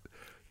makes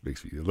me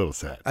a little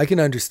sad. I can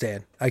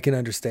understand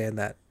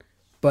that.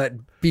 But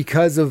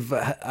because of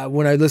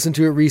when I listened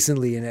to it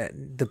recently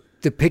and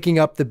the picking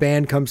up the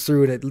band comes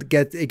through and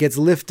it gets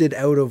lifted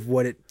out of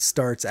what it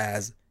starts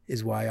as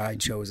is why I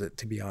chose it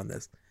to be on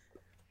this.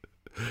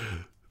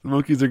 The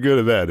Monkees are good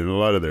at that in a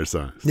lot of their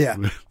songs. Yeah.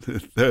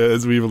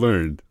 As we've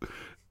learned.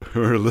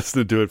 We're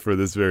listening to it for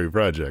this very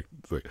project.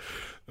 It's like,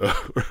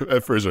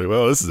 at first, we're like,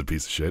 well, this is a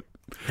piece of shit.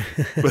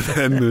 But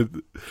then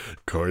the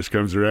chorus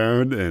comes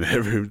around and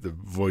the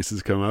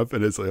voices come up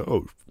and it's like,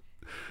 oh.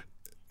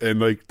 And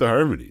like the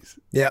harmonies.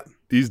 Yeah.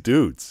 These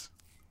dudes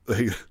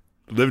like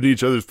lived in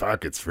each other's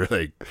pockets for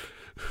like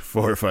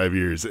 4 or 5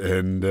 years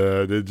and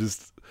they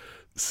just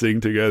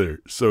sing together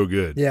so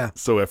good. Yeah.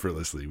 So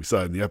effortlessly. We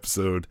saw it in the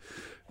episode.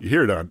 You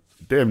hear it on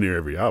damn near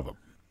every album.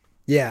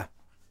 Yeah.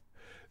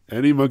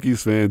 Any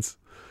Monkees fans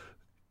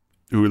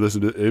who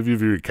listen to, if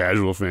you're a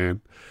casual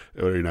fan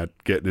or you're not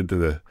getting into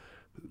the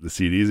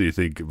CDs and you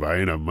think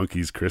buying a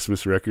Monkees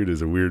Christmas record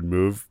is a weird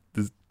move,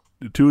 the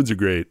tunes are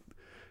great.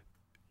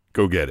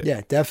 Go get it.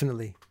 Yeah,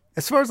 definitely.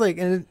 As far as like,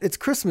 and it's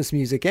Christmas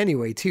music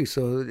anyway too,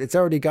 so it's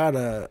already got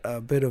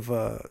a bit of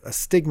a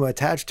stigma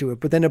attached to it,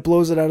 but then it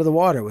blows it out of the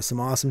water with some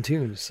awesome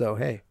tunes. So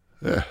hey.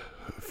 Yeah,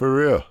 for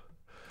real.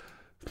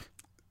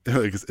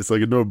 Like it's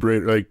like a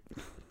no-brainer. Like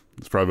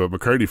it's probably what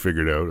McCartney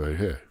figured out. Like,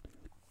 hey,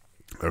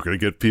 how can I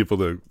get people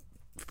to?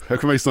 How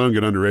can my song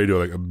get on the radio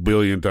like 1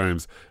 billion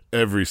times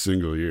every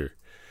single year?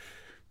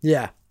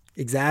 Yeah,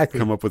 exactly.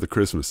 Come up with a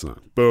Christmas song.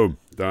 Boom,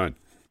 done.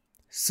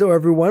 So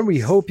everyone, we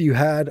hope you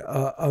had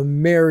a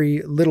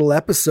merry little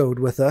episode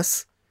with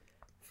us.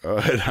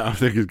 I don't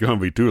think it's going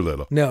to be too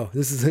little. No,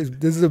 this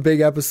is a big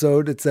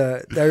episode. It's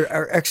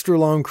our extra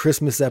long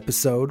Christmas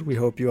episode. We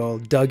hope you all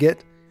dug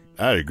it.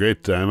 I had a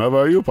great time. How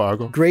about you,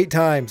 Paco? Great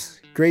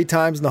times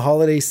in the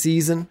holiday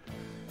season.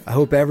 I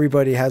hope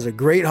everybody has a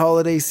great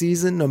holiday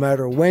season, no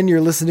matter when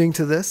you're listening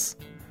to this.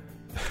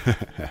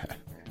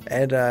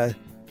 And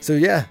so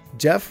yeah,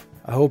 Jeff,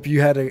 I hope you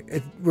had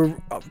we're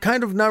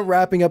kind of not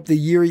wrapping up the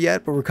year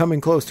yet, but we're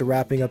coming close to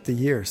wrapping up the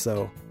year.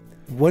 So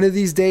one of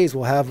these days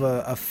we'll have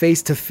a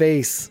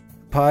face-to-face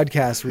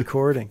podcast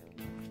recording.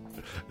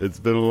 It's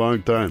been a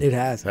long time. It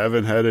has.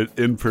 Haven't had it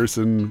in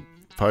person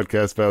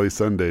Podcast Valley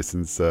Sunday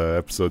since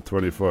episode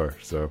 24.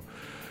 So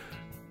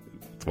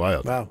it's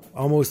wild. Wow.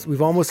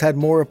 We've almost had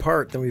more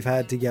apart than we've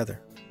had together.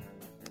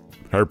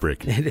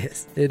 Heartbreaking.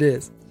 It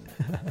is.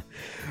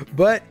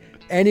 But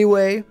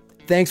anyway,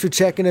 thanks for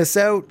checking us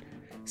out.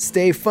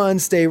 Stay fun,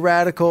 stay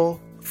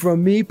radical.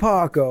 From me,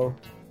 Paco.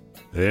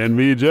 And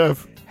me,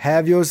 Jeff.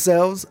 Have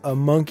yourselves a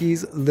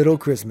Monkees Little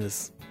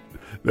Christmas.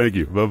 Thank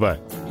you. Bye-bye.